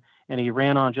again, and he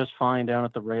ran on just fine down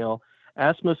at the rail.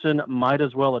 Asmussen might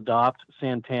as well adopt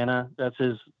Santana. That's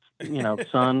his,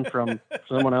 son from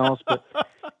someone else. But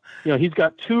he's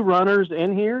got 2 runners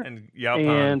in here,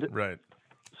 and right.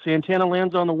 Santana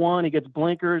lands on the one. He gets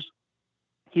blinkers.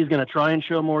 He's going to try and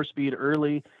show more speed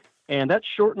early. And that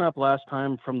shortened up last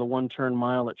time from the 1-turn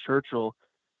mile at Churchill.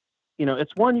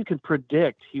 It's one you can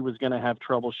predict he was going to have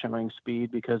trouble showing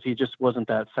speed because he just wasn't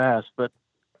that fast. But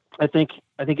I think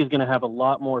he's going to have a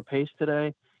lot more pace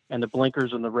today. And the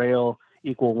blinkers and the rail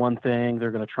equal one thing.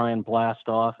 They're going to try and blast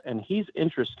off. And he's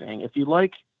interesting. If you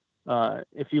like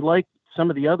some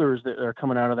of the others that are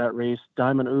coming out of that race,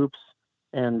 Diamond Oops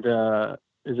and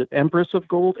is it Empire of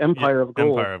Gold? Empire of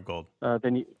Gold.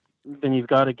 Then you've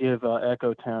got to give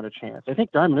Echo Town a chance. I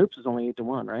think Diamond Oops is only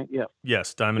 8-1, right? Yeah.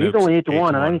 Yes, Diamond Oops. He's only 8-1,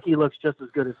 and I think he looks just as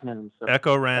good as him. So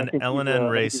Echo ran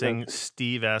LNN Racing,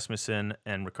 Steve Asmussen,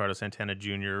 and Ricardo Santana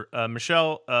Jr.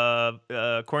 Michelle,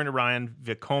 according to Ryan,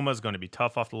 Vekoma is going to be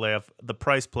tough off the layoff. The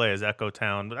price play is Echo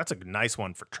Town, but that's a nice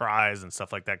one for tries and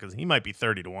stuff like that because he might be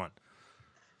 30-1.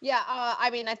 Yeah,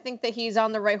 I think that he's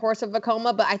on the right horse of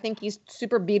Vekoma, but I think he's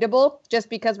super beatable just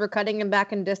because we're cutting him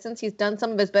back in distance. He's done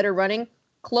some of his better running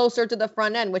closer to the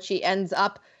front end, which he ends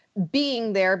up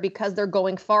being there because they're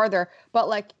going farther.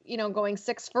 But going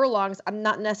 6 furlongs, I'm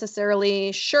not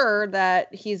necessarily sure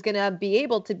that he's going to be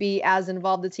able to be as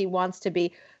involved as he wants to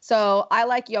be. So I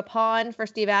like Yaupon for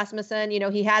Steve Asmussen.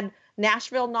 He had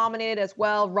Nashville nominated as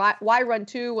well. Why Run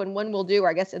 2 and One Will Do, or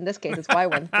I guess in this case it's Why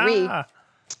Run 3.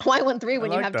 Why 1-3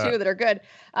 when you have 2 that are good?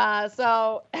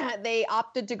 So they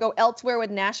opted to go elsewhere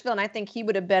with Nashville, and I think he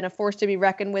would have been a force to be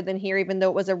reckoned with in here, even though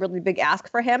it was a really big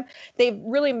ask for him. They've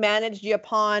really managed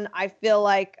Yaupon, I feel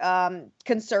like,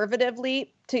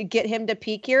 conservatively to get him to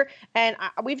peak here. And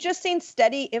we've just seen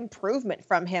steady improvement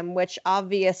from him, which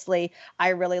obviously I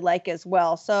really like as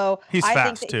well. So he's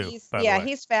fast think that too.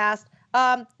 He's fast.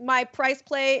 My price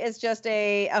play is just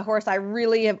a horse I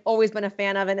really have always been a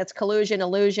fan of, and it's Collusion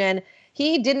Illusion.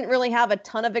 He didn't really have a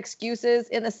ton of excuses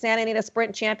in the Santa Anita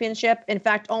Sprint Championship. In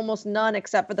fact, almost none,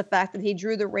 except for the fact that he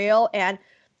drew the rail and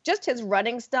just his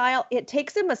running style. It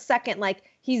takes him a second.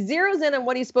 He zeroes in on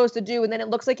what he's supposed to do, and then it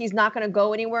looks like he's not going to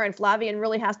go anywhere, and Flavian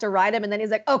really has to ride him, and then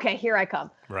he's like, okay, here I come.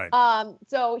 Right.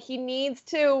 So he needs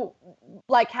to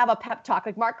have a pep talk.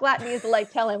 Mark Glatt needs to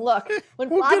tell him, look, when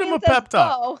Flavian says pep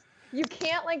talk. go, you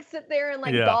can't sit there and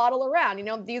dawdle around.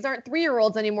 These aren't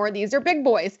 3-year-olds anymore. These are big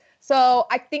boys. So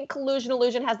I think Collusion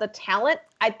Illusion has the talent.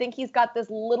 I think he's got this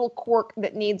little quirk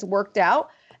that needs worked out.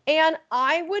 And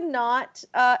I would not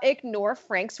ignore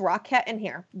Frank's Rocket in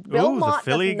here. Ooh, the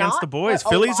filly against the boys.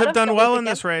 Phillies have done well in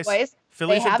this race.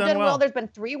 Phillies have done well. There's been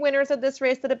 3 winners of this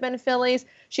race that have been fillies.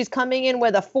 She's coming in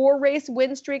with a 4-race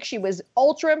win streak. She was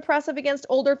ultra impressive against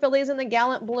older fillies in the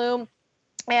Gallant Bloom.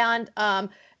 And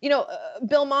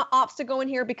Bill opts to go in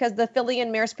here because the filly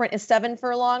and mare sprint is 7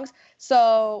 furlongs.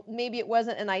 So maybe it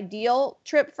wasn't an ideal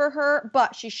trip for her,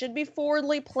 but she should be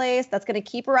forwardly placed. That's going to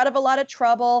keep her out of a lot of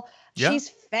trouble. Yeah. She's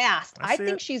fast. I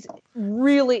think it. she's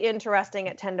really interesting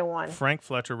at 10-1. Frank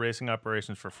Fletcher Racing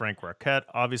Operations for Frank Roquette.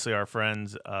 Obviously, our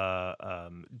friends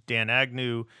Dan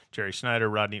Agnew, Jerry Schneider,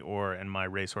 Rodney Orr, and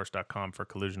MyRacehorse.com for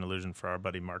Collusion Illusion for our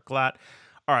buddy Mark Glatt.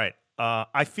 All right.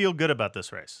 I feel good about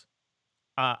this race.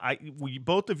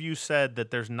 Both of you said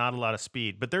that there's not a lot of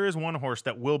speed, but there is one horse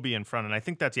that will be in front, and I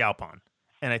think that's Yalpon.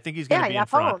 And I think he's going to be in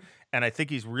front, and I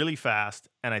think he's really fast,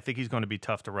 and I think he's going to be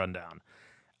tough to run down.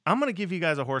 I'm going to give you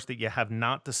guys a horse that you have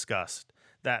not discussed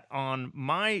that on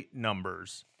my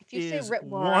numbers is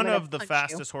one of the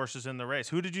fastest horses in the race.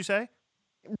 Who did you say?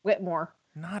 Whitmore.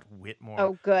 Not Whitmore.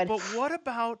 Oh, good. But what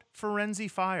about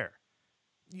Firenze Fire?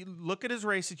 You look at his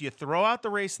races. You throw out the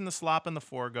race in the slop and the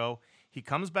forego. He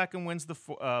comes back and wins the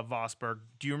Vosburg.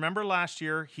 Do you remember last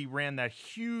year he ran that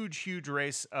huge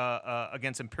race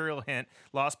against Imperial Hint,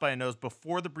 lost by a nose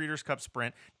before the Breeders' Cup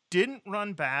Sprint? Didn't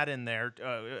run bad in there.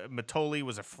 Matoli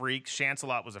was a freak.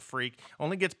 Chancelot was a freak.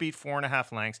 Only gets beat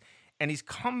 4.5 lengths. And he's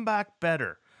come back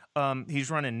better. He's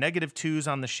running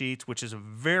 -2s on the sheets, which is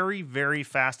very, very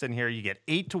fast in here. You get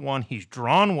 8-1. He's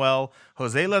drawn well.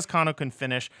 Jose Lezcano can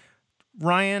finish.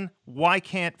 Ryan, why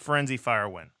can't Firenze Fire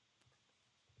win?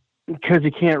 Because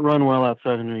he can't run well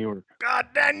outside of New York. God,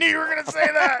 I knew you were going to say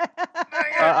that.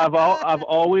 I've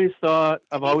always thought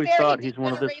he's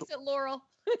one of this. Race at Laurel.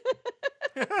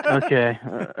 Okay,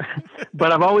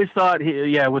 but I've always thought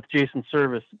with Jason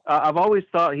Service, I've always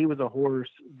thought he was a horse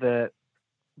that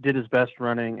did his best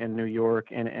running in New York,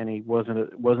 and he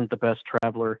wasn't the best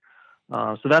traveler.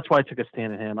 So that's why I took a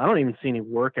stand at him. I don't even see any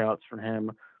workouts for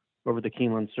him over the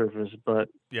Keeneland surface, but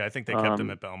yeah, I think they kept him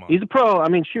at Belmont. He's a pro. I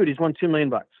mean, shoot, he's won $2 million.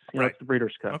 Right. It's the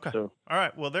Breeders' Cup. Okay. So. All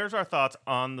right. Well, there's our thoughts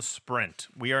on the sprint.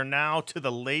 We are now to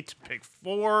the late pick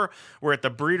 4. We're at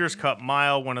the Breeders' Cup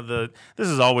Mile. This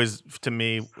is always, to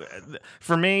me,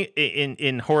 for me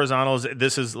in horizontals,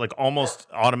 this is like almost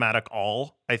automatic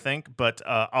all, I think. But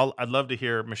I'd love to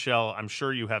hear, Michelle. I'm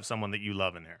sure you have someone that you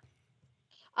love in here.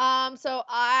 So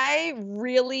I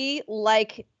really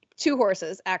like 2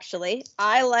 horses, actually.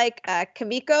 I like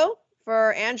Kamiko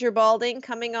for Andrew Balding,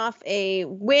 coming off a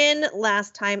win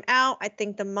last time out. I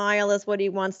think the mile is what he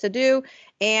wants to do.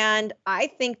 And I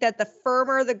think that the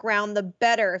firmer the ground, the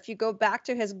better. If you go back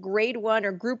to his grade 1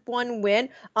 or group 1 win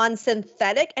on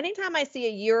synthetic, anytime I see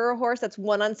a Euro horse that's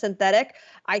won on synthetic,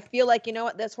 I feel like, you know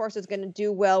what, this horse is going to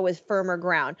do well with firmer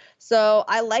ground. So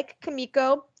I like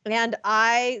Kamiko. And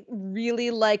I really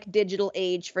like Digital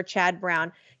Age for Chad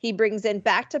Brown. He brings in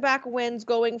back-to-back wins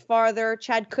going farther.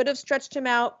 Chad could have stretched him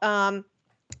out and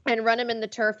run him in the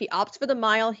turf. He opts for the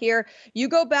mile here. You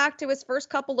go back to his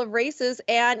first couple of races,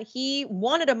 and he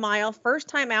wanted a mile first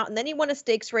time out, and then he won a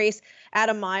stakes race at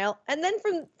a mile. And then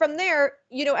from there,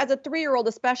 as a 3-year-old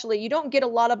especially, you don't get a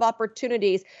lot of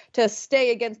opportunities to stay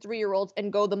against 3-year-olds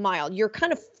and go the mile. You're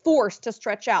kind of forced to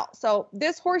stretch out. So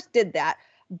this horse did that.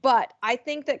 But I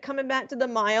think that coming back to the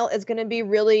mile is going to be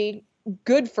really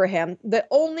good for him. The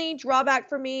only drawback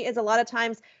for me is a lot of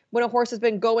times when a horse has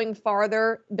been going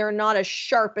farther, they're not as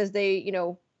sharp as they,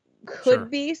 could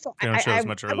be. So I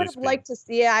would have liked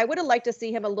to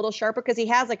see him a little sharper because he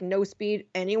has like no speed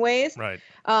anyways. Right.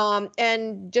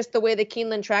 And just the way the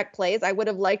Keeneland track plays, I would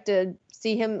have liked to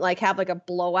see him like have like a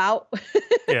blowout.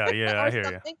 Yeah, I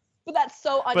hear you. But that's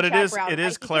so But it is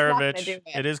Klarovich.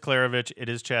 It is Klarovich. It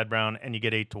is Chad Brown, and you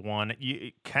get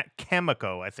 8-1.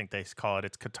 Kamiko, I think they call it.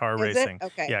 It's Qatar Racing.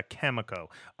 Okay. Yeah, Kamiko.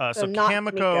 So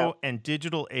Kamiko and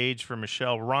Digital Age for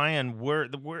Michelle. Ryan, we're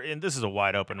and this is a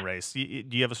wide open race. Do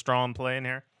you have a strong play in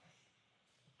here?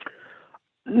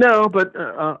 No, but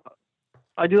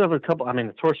I do have a couple. I mean,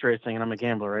 it's horse racing, and I'm a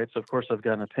gambler, right? So of course I've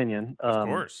got an opinion. Of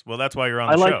course. Well, that's why you're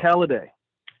on the show. I like Halliday.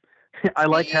 I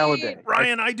like Halliday.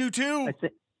 Ryan, I do too.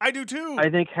 I do too. I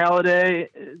think Halliday,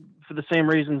 for the same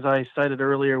reasons I cited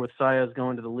earlier with Saez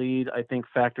going to the lead, I think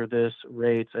factor this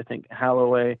rates. I think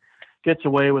Holloway gets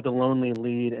away with a lonely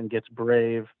lead and gets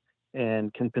brave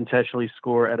and can potentially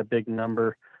score at a big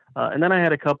number. And then I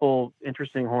had a couple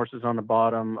interesting horses on the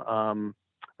bottom.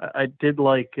 I did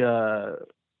like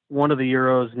one of the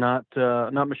Euros, not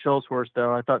Michelle's horse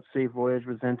though. I thought Safe Voyage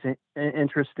was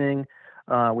interesting.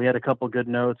 We had a couple good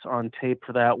notes on tape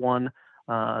for that one.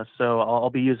 So I'll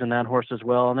be using that horse as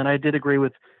well. And then I did agree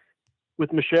with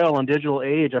Michelle on Digital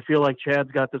Age. I feel like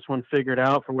Chad's got this one figured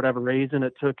out for whatever reason.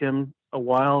 It took him a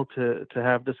while to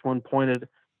have this one pointed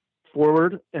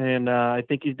forward. And I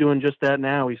think he's doing just that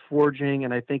now. He's forging,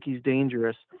 and I think he's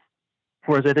dangerous.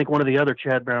 Whereas I think one of the other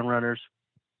Chad Brown runners,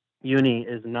 Uni,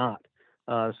 is not.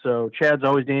 So Chad's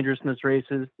always dangerous in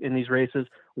these races.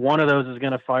 One of those is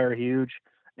going to fire huge,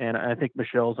 and I think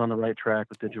Michelle's on the right track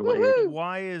with Digital Age.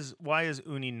 Why is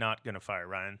Uni not going to fire,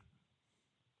 Ryan?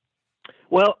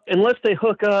 Well, unless they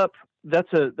hook up,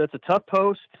 that's a tough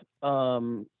post. She's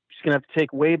going to have to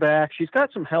take way back. She's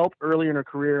got some help early in her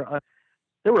career.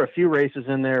 There were a few races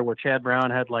in there where Chad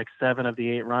Brown had like 7 of the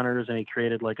 8 runners, and he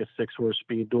created like a 6-horse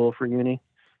speed duel for Uni.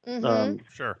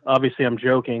 Sure. Obviously, I'm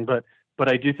joking, but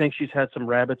I do think she's had some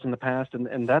rabbits in the past,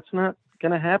 and that's not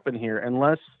going to happen here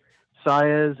unless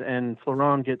Saez and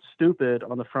Florent get stupid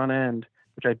on the front end,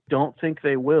 which I don't think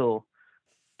they will.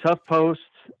 Tough post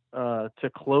to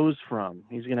close from.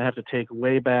 He's going to have to take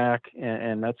way back,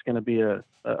 and that's going to be a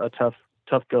tough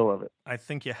go of it. I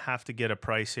think you have to get a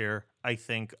price here. I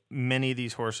think many of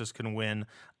these horses can win.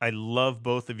 I love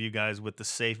both of you guys with the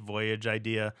safe voyage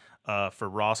idea for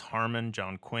Ross Harmon,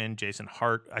 John Quinn, Jason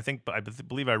Hart. I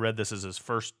believe I read this as his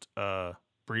first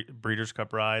Breeders'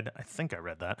 Cup ride. I think I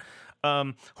read that.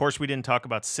 Horse we didn't talk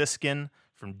about, Siskin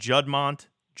from Juddmonte.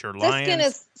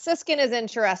 Siskin is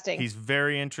interesting. He's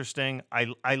very interesting.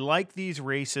 I like these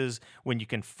races when you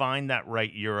can find that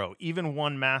right Euro. Even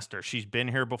One Master, she's been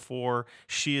here before.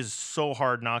 She is so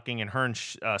hard knocking, and her and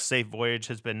Safe Voyage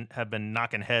have been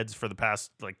knocking heads for the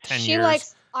past like 10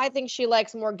 years. I think she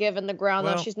likes more give in the ground,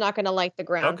 though. She's not going to like the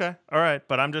ground. Okay, all right.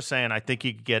 But I'm just saying, I think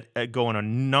you could go in a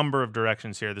number of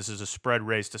directions here. This is a spread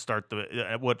race to start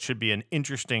what should be an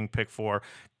interesting pick 4.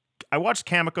 I watched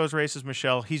Kamiko's races,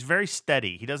 Michelle. He's very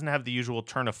steady. He doesn't have the usual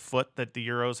turn of foot that the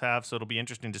Euros have, so it'll be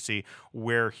interesting to see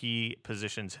where he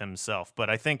positions himself. But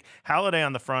I think Halliday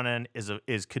on the front end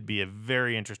could be a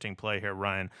very interesting play here,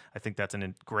 Ryan. I think that's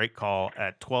a great call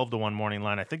at 12-1 morning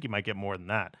line. I think you might get more than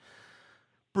that.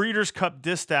 Breeders' Cup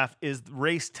Distaff is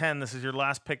race 10. This is your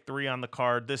last pick 3 on the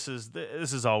card. This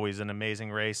is always an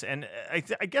amazing race. And I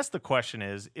guess the question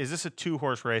is this a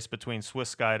 2-horse race between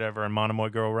Swiss Skydiver and Monomoy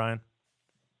Girl, Ryan?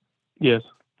 Yes.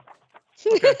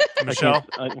 Okay. Michelle,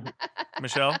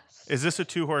 is this a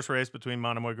 2-horse race between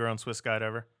Monomoy Girl and Swiss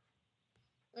Skydiver?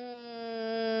 You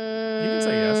can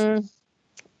say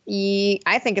yes.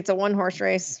 I think it's a 1-horse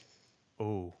race.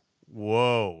 Oh,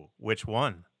 whoa! Which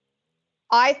one?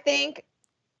 I think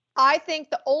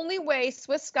the only way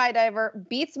Swiss Skydiver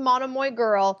beats Monomoy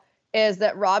Girl is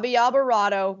that Robbie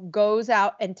Alvarado goes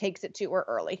out and takes it to her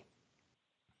early.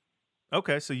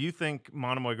 Okay, so you think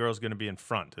Monomoy Girl is going to be in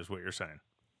front, is what you're saying?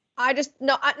 Not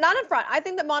in front. I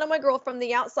think that Monomoy Girl from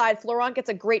the outside, Florent gets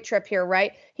a great trip here,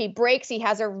 right? He breaks. He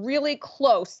has her really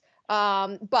close.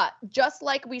 But just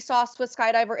like we saw Swiss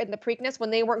Skydiver in the Preakness,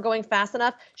 when they weren't going fast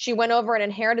enough, she went over and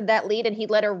inherited that lead, and he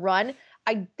let her run.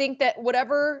 I think that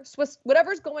whatever's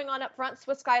going on up front,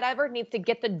 Swiss Skydiver needs to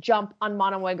get the jump on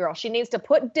Monomoy Girl. She needs to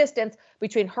put distance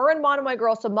between her and Monomoy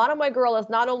Girl, so Monomoy Girl is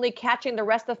not only catching the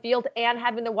rest of the field and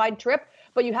having the wide trip,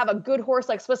 but you have a good horse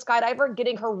like Swiss Skydiver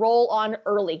getting her roll on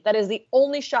early. That is the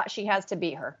only shot she has to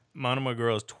beat her. Monomoy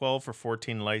Girl is 12 for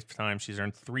 14 lifetime. She's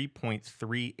earned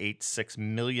 $3.386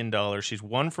 million. She's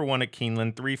 1 for 1 at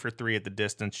Keeneland, 3 for 3 at the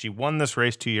distance. She won this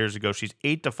race 2 years ago. She's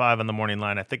 8-5 on the morning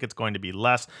line. I think it's going to be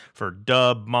less for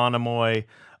Dub, Monomoy,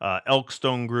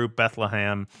 Elkstone Group,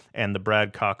 Bethlehem, and the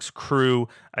Brad Cox crew.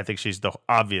 I think she's the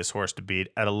obvious horse to beat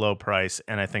at a low price,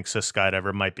 and I think Swiss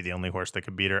Skydiver might be the only horse that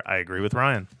could beat her. I agree with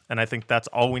Ryan, and I think that's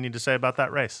all we need to say about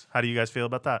that race. How do you guys feel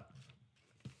about that?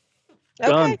 Okay.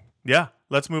 Done. Yeah,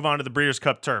 let's move on to the Breeders'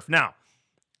 Cup Turf. Now,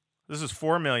 this is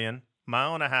 $4 million, 1.5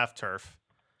 mile turf.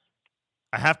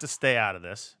 I have to stay out of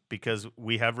this because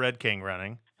we have Red King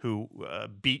running, who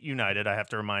beat United. I have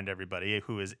to remind everybody,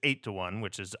 who is 8-1,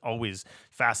 which is always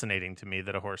fascinating to me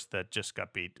that a horse that just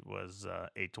got beat was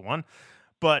 8-1.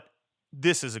 But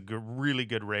this is a really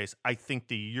good race. I think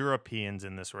the Europeans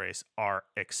in this race are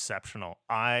exceptional.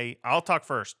 I'll talk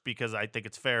first because I think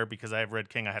it's fair because I have Red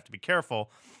King. I have to be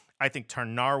careful. I think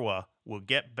Tarnarwa will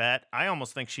get bet. I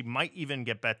almost think she might even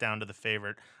get bet down to the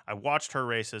favorite. I watched her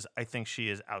races. I think she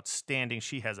is outstanding.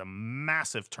 She has a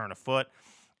massive turn of foot.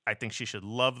 I think she should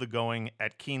love the going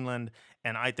at Keeneland,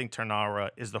 and I think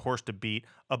Tarnarwa is the horse to beat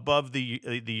above the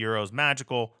Euros.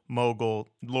 Magical, Mogul,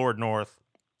 Lord North.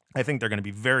 I think they're going to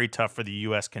be very tough for the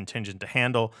U.S. contingent to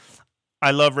handle. I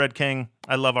love Red King.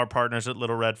 I love our partners at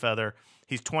Little Red Feather.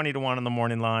 He's 20-1 on the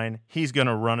morning line. He's going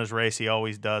to run his race. He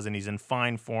always does, and he's in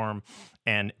fine form.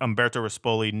 And Umberto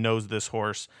Rispoli knows this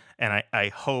horse, and I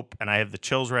hope, and I have the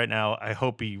chills right now. I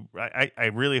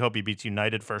really hope he beats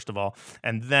United first of all,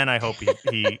 and then I hope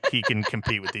he can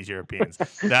compete with these Europeans.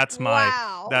 That's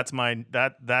my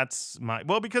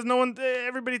well, because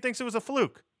everybody thinks it was a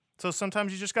fluke. So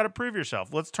sometimes you just got to prove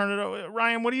yourself. Let's turn it over.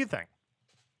 Ryan, what do you think?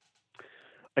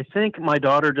 I think my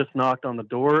daughter just knocked on the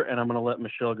door, and I'm going to let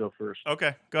Michelle go first.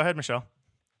 Okay, go ahead, Michelle.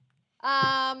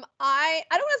 I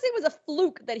don't want to say it was a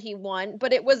fluke that he won,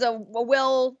 but it was a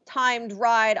well-timed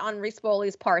ride on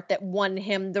Rispoli's part that won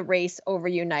him the race over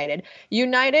United.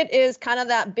 United is kind of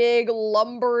that big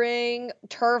lumbering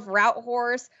turf route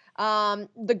horse.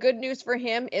 The good news for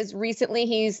him is recently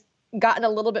he's gotten a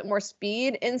little bit more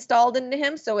speed installed into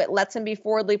him, so it lets him be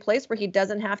forwardly placed where he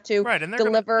doesn't have to Right, and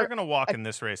deliver. they're going to walk in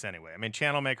this race anyway. I mean,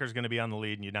 Channel Maker's going to be on the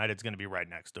lead, and United's going to be right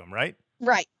next to him, right?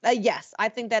 Right. Yes, I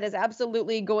think that is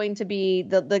absolutely going to be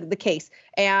the case.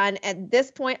 And at this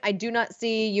point, I do not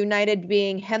see United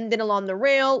being hemmed in along the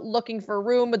rail, looking for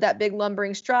room with that big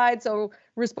lumbering stride. So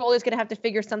Rispoli is going to have to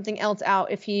figure something else out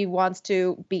if he wants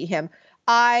to beat him.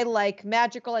 I like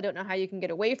Magical. I don't know how you can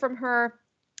get away from her.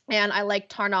 And I like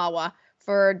Tarnawa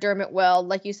for Dermot Will.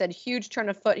 Like you said, huge turn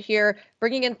of foot here,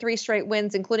 bringing in 3 straight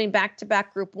wins, including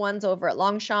back-to-back Group 1s over at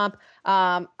Longchamp.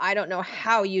 I don't know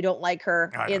how you don't like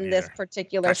her in this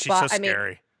particular spot. She's so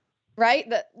scary.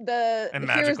 Right? And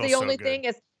here's the only so thing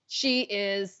is she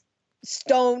is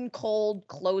stone cold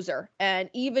closer. And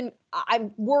even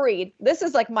I'm worried. This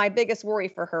is like my biggest worry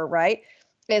for her, right?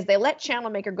 Is they let Channel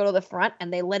Maker go to the front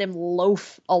and they let him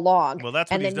loaf along. Well,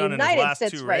 that's what and he's then done United in his last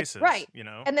sits 2 right, races, right? You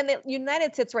know, and then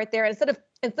United sits right there instead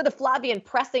of Flavian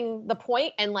pressing the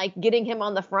point and like getting him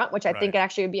on the front, which I think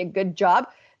actually would be a good job.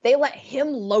 They let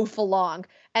him loaf along,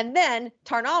 and then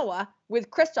Tarnawa with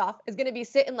Christoph is going to be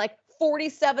sitting like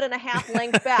 47 and a half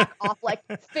lengths back off like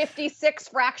 56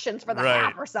 fractions for the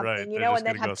half or something, you know, and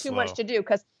then have too much to do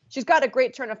because she's got a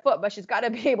great turn of foot, but she's got to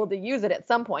be able to use it at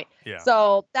some point. Yeah.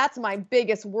 So that's my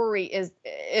biggest worry is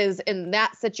in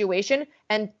that situation.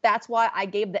 And that's why I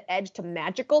gave the edge to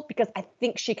Magical, because I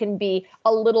think she can be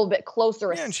a little bit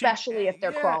closer, especially if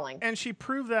they're crawling. And she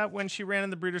proved that when she ran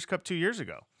in the Breeders' Cup 2 years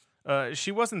ago.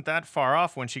 She wasn't that far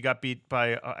off when she got beat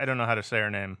by, I don't know how to say her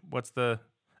name. What's the,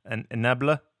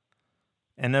 Enable?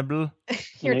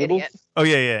 You're an idiot. Oh,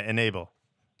 yeah, Enable.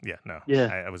 Yeah, no, yeah.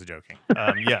 I was joking.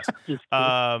 Yes.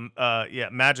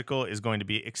 Magical is going to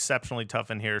be exceptionally tough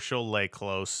in here. She'll lay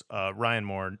close. Ryan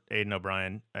Moore, Aiden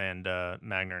O'Brien, and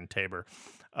Magner and Tabor.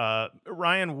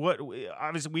 Ryan,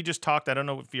 obviously we just talked, I don't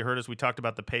know if you heard us, we talked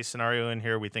about the pace scenario in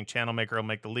here. We think Channel Maker will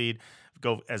make the lead,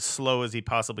 go as slow as he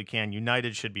possibly can.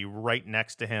 United should be right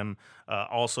next to him,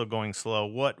 also going slow.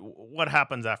 What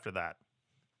happens after that?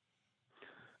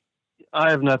 I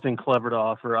have nothing clever to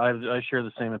offer. I share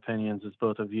the same opinions as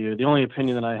both of you. The only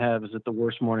opinion that I have is that the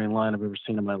worst morning line I've ever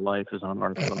seen in my life is on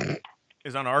Arklow.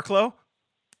 Is on Arklow?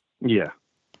 Yeah.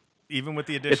 Even with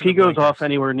the addition if he of goes blinkers. off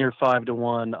anywhere near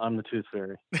 5-1, I'm the Tooth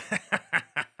Fairy.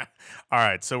 All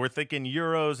right, so we're thinking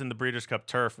Euros and the Breeders' Cup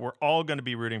Turf. We're all going to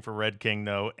be rooting for Red King,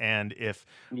 though. And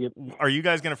are you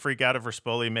guys going to freak out if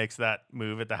Rispoli makes that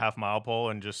move at the half-mile pole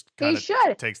and just kind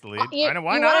of takes the lead? You why not?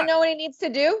 Want to know what he needs to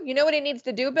do? You know what he needs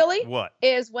to do, Billy? What?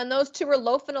 Is when those two are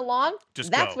loafing along,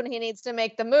 that's when he needs to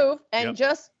make the move and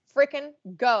just freaking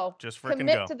go. Just freaking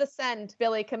Commit go. to the send,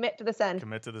 Billy. Commit to the send.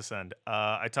 Commit to the send.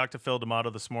 I talked to Phil D'Amato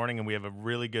this morning, and we have a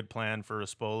really good plan for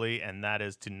Rispoli, and that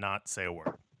is to not say a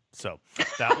word. So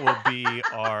that will be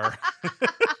our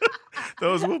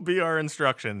those will be our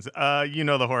instructions. You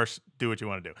know the horse. Do what you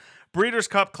want to do. Breeders'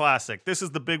 Cup Classic. This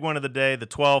is the big one of the day. The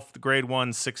 12th, Grade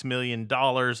 1, $6 million.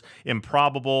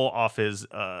 Improbable off his,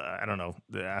 I don't know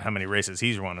how many races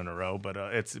he's won in a row, but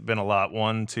it's been a lot.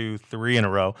 1, 2, 3 in a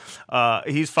row.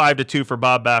 He's 5-2 for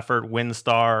Bob Baffert.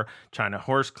 Winstar. China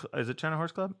Horse. Is it China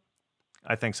Horse Club?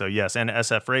 I think so, yes. And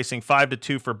SF Racing.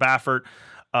 5-2 for Baffert.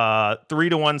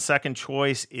 3-1 second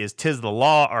choice is Tis the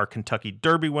Law, our Kentucky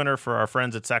Derby winner for our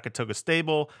friends at Sakatoga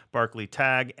Stable, Barkley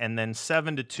Tag, and then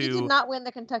 7-2. He did not win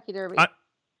the Kentucky Derby.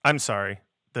 I'm sorry.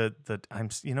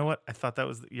 You know what? I thought that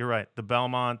was you're right. The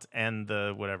Belmont and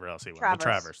the whatever else he won. The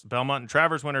Travers. The Belmont and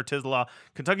Travers winner, Tis the Law.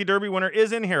 Kentucky Derby winner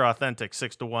is in here. Authentic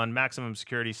 6-1. Maximum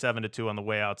Security 7-2 on the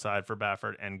way outside for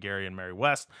Baffert and Gary and Mary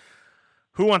West.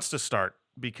 Who wants to start?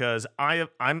 Because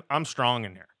I'm strong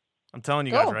in here. I'm telling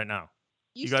you guys right now.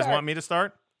 You guys want me to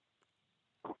start?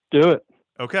 Do it.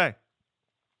 Okay.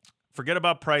 Forget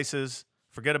about prices.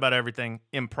 Forget about everything.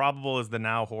 Improbable is the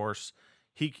now horse.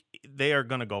 They are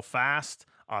going to go fast.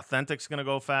 Authentic's going to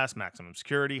go fast. Maximum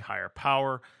Security, higher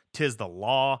power. Tis the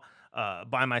Law.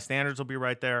 By my standards will be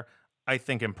right there. I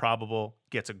think Improbable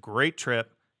gets a great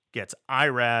trip. Gets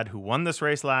Irad, who won this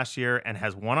race last year and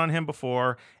has won on him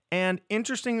before. And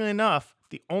interestingly enough,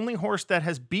 the only horse that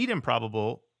has beat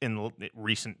Improbable in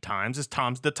recent times is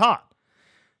Tom's the Top.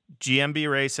 GMB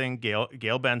Racing,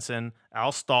 Gail Benson,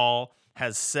 Al Stahl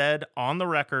has said on the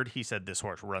record, he said this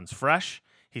horse runs fresh.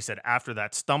 He said after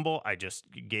that stumble, I just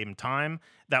gave him time.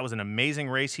 That was an amazing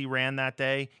race he ran that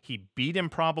day. He beat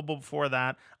Improbable before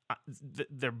that.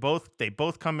 They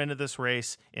both come into this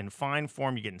race in fine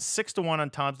form. You're getting 6-1 on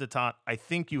Tom's de Tot. I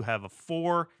think you have a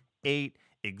 4-8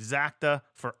 exacta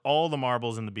for all the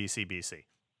marbles in the BCBC.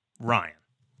 Ryan.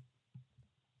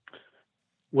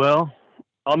 Well,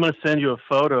 I'm going to send you a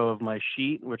photo of my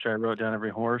sheet, which I wrote down every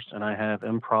horse, and I have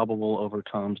Improbable over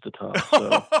Tom's de Tot.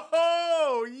 So,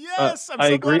 oh, yes.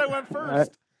 I'm so glad I went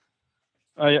first.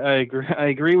 I agree. I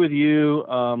agree with you.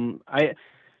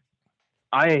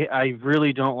 I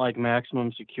really don't like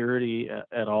Maximum Security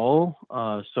at all.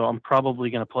 So I'm probably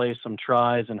going to play some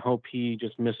tries and hope he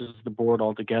just misses the board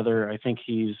altogether. I think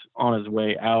he's on his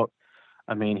way out.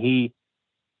 I mean, he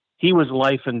was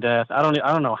life and death. I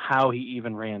don't know how he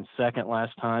even ran second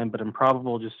last time, but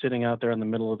Improbable just sitting out there in the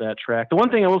middle of that track. The one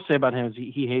thing I will say about him is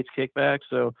he hates kickbacks,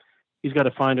 so he's got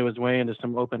to find his way into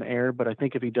some open air. But I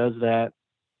think if he does that,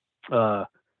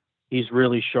 he's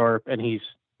really sharp and he's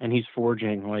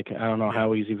forging. Like, I don't know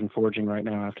how he's even forging right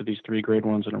now after these 3 grade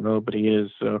ones in a row, but he is.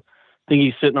 So I think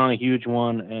he's sitting on a huge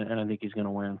one, and I think he's going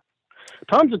to win.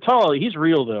 Tom's tall. He's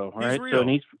real though, right? He's real. So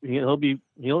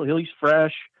he's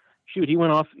fresh. Shoot, he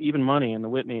went off even money in the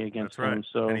Whitney against him.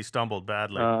 So and he stumbled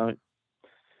badly.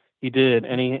 He did,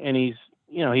 and he's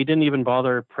he didn't even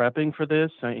bother prepping for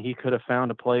this. He could have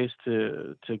found a place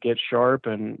to get sharp,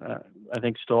 and I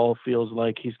think Stoll feels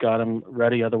like he's got him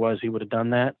ready. Otherwise, he would have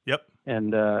done that. Yep.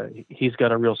 And he's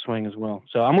got a real swing as well.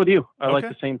 So I'm with you. I like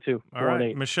the same too. All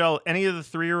right, Michelle. Any of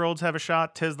the 3-year-olds have a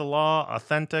shot? Tis the Law,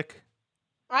 Authentic.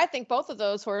 I think both of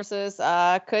those horses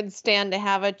could stand to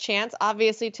have a chance.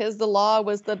 Obviously, Tis the Law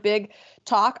was the big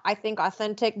talk. I think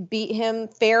Authentic beat him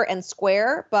fair and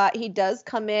square, but he does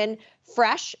come in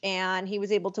fresh, and he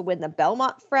was able to win the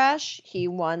Belmont fresh. He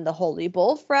won the Holy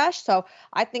Bull fresh. So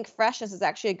I think freshness is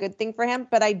actually a good thing for him,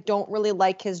 but I don't really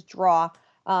like his draw.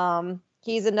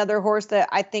 He's another horse that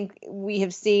I think we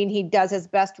have seen. He does his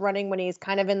best running when he's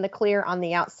kind of in the clear on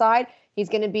the outside. He's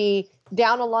going to be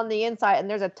down along the inside, and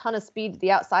there's a ton of speed to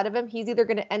the outside of him. He's either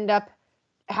going to end up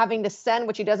having to send,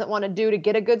 which he doesn't want to do to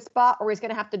get a good spot, or he's going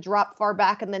to have to drop far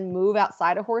back and then move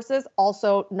outside of horses.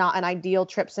 Also not an ideal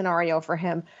trip scenario for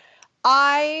him.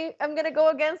 I am going to go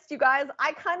against you guys.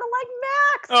 I kind of like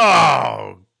Max.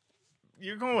 Oh,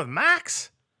 you're going with Max?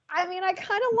 I mean, I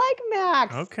kind of like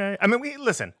Max. Okay. I mean,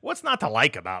 listen, what's not to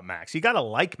like about Max? You got to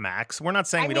like Max. We're not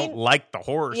saying we don't like the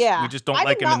horse. Yeah. We just don't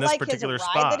like him in this particular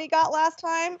spot. I did not like his ride that he got last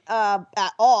time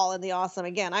at all in the Awesome.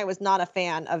 Again, I was not a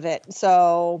fan of it.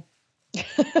 So yeah.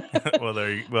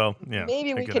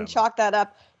 Maybe we can chalk that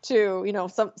up to,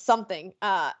 something.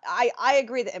 I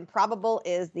agree that Improbable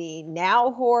is the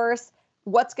now horse.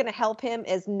 What's going to help him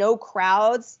is no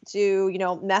crowds to,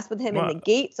 mess with him in the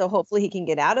gate. So hopefully he can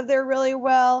get out of there really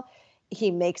well.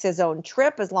 He makes his own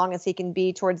trip as long as he can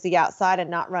be towards the outside and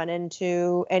not run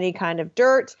into any kind of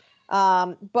dirt.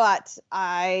 But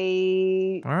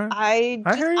I want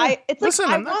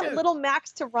little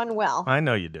Max to run well. I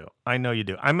know you do. I'm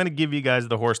going to give you guys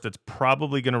the horse that's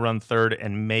probably going to run third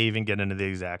and may even get into the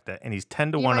exacta. And he's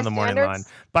 10-1 on the morning line.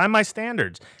 By my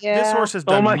standards. Yeah. This horse has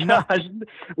done gosh.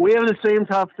 We have the same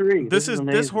top 3.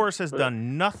 This horse has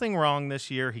done nothing wrong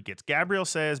this year. He gets Gabriel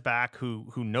Saez back,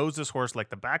 who knows this horse like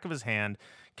the back of his hand.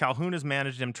 Calhoun has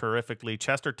managed him terrifically.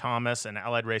 Chester Thomas and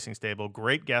Allied Racing Stable,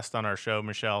 great guest on our show,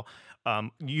 Michelle.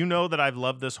 You know that I've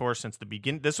loved this horse since the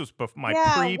beginning. This was my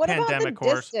pre-pandemic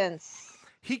horse. Distance?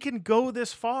 He can go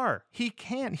this far. He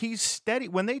can. He's steady.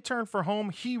 When they turn for home,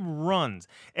 he runs.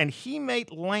 And he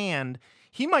might land.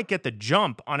 He might get the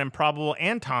jump on Improbable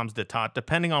and Tom's de Tot,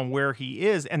 depending on where he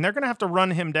is, and they're going to have to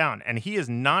run him down, and he is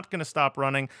not going to stop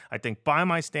running. I think by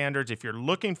my standards, if you're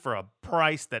looking for a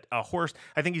price that a horse,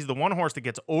 I think he's the one horse that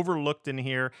gets overlooked in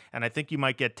here, and I think you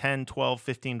might get 10, 12,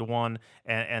 15 to 1,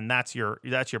 and that's your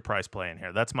price play in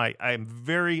here. I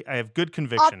have good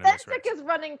conviction in this race. Authentic is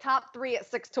running top 3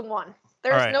 at 6 to 1.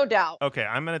 There's no doubt. Okay,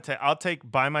 I'll take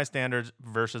by my standards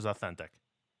versus Authentic.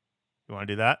 You want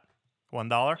to do that?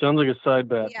 $1? Sounds like a side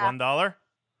bet. Yeah. $1?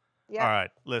 Yeah. All right,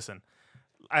 listen.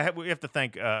 We have to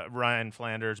thank Ryan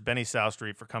Flanders, Benny South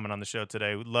Street for coming on the show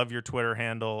today. We love your Twitter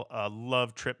handle.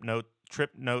 Love Trip Note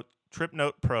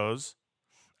Pros.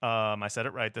 I said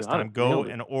it right this time. Go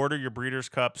and order your Breeders'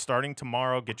 Cup starting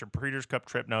tomorrow. Get your Breeders' Cup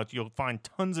trip notes. You'll find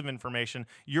tons of information.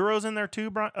 Euros in there too,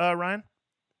 Ryan?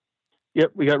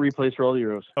 Yep, we got replays for all the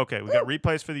Euros. Okay, we got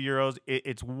replays for the Euros.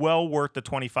 It's well worth the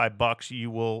 $25.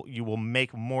 You will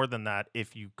make more than that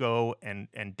if you go and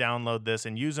download this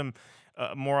and use them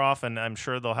more often. I'm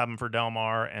sure they'll have them for Del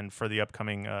Mar and for the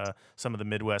upcoming some of the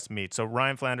Midwest meets. So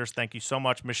Ryan Flanders, thank you so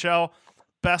much. Michelle,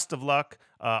 best of luck.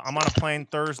 I'm on a plane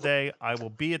Thursday. I will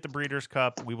be at the Breeders'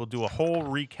 Cup. We will do a whole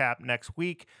recap next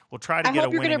week. We'll try to get a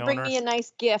winning owner. I hope you're going to bring me a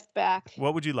nice gift back.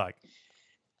 What would you like?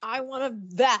 I want a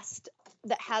vest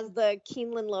that has the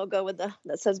Keeneland logo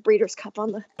that says Breeders' Cup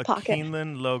on the pocket.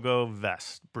 Keeneland logo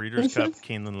vest. Breeders' Cup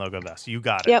Keeneland logo vest. You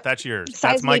got it. Yep. That's yours. Size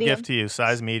That's my medium. gift to you.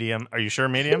 Size medium. Are you sure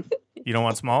medium? You don't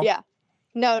want small? Yeah.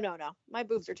 No. My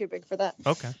boobs are too big for that.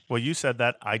 Okay. Well, you said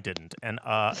that. I didn't. And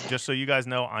just so you guys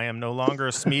know, I am no longer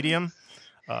a medium.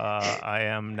 I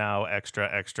am now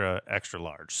extra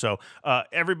large. So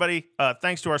everybody,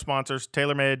 thanks to our sponsors,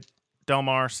 TaylorMade, Del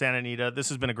Mar, Santa Anita. This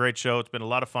has been a great show. It's been a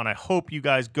lot of fun. I hope you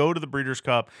guys go to the Breeders'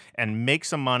 Cup and make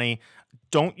some money.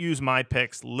 Don't use my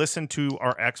picks. Listen to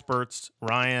our experts,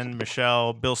 Ryan,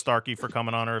 Michelle, Bill Starkey for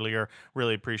coming on earlier.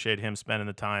 Really appreciate him spending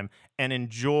the time. And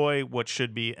enjoy what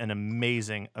should be an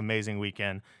amazing, amazing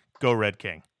weekend. Go Red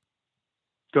King.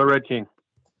 Go Red King.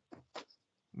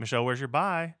 Michelle, where's your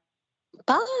bye?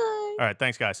 Bye. All right.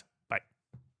 Thanks, guys. Bye.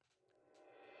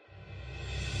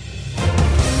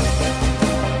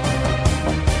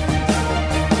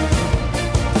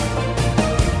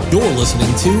 You're listening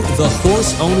to The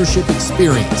Horse Ownership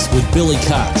Experience with Billy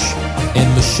Koch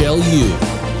and Michelle Yu.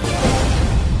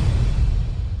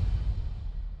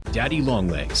 Daddy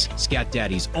Longlegs, Scat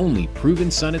Daddy's only proven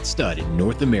Sunnet stud in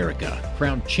North America.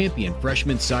 Crowned champion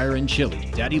freshman sire in Chile,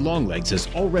 Daddy Longlegs has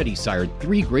already sired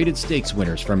 3 graded stakes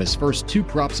winners from his first 2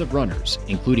 crops of runners,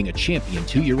 including a champion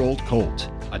 2-year-old colt.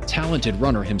 A talented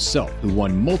runner himself who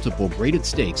won multiple graded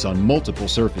stakes on multiple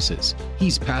surfaces.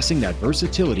 He's passing that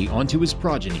versatility onto his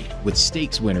progeny with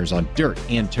stakes winners on dirt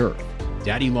and turf.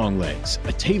 Daddy Longlegs,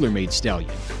 a tailor-made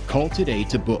stallion. Call today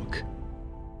to book.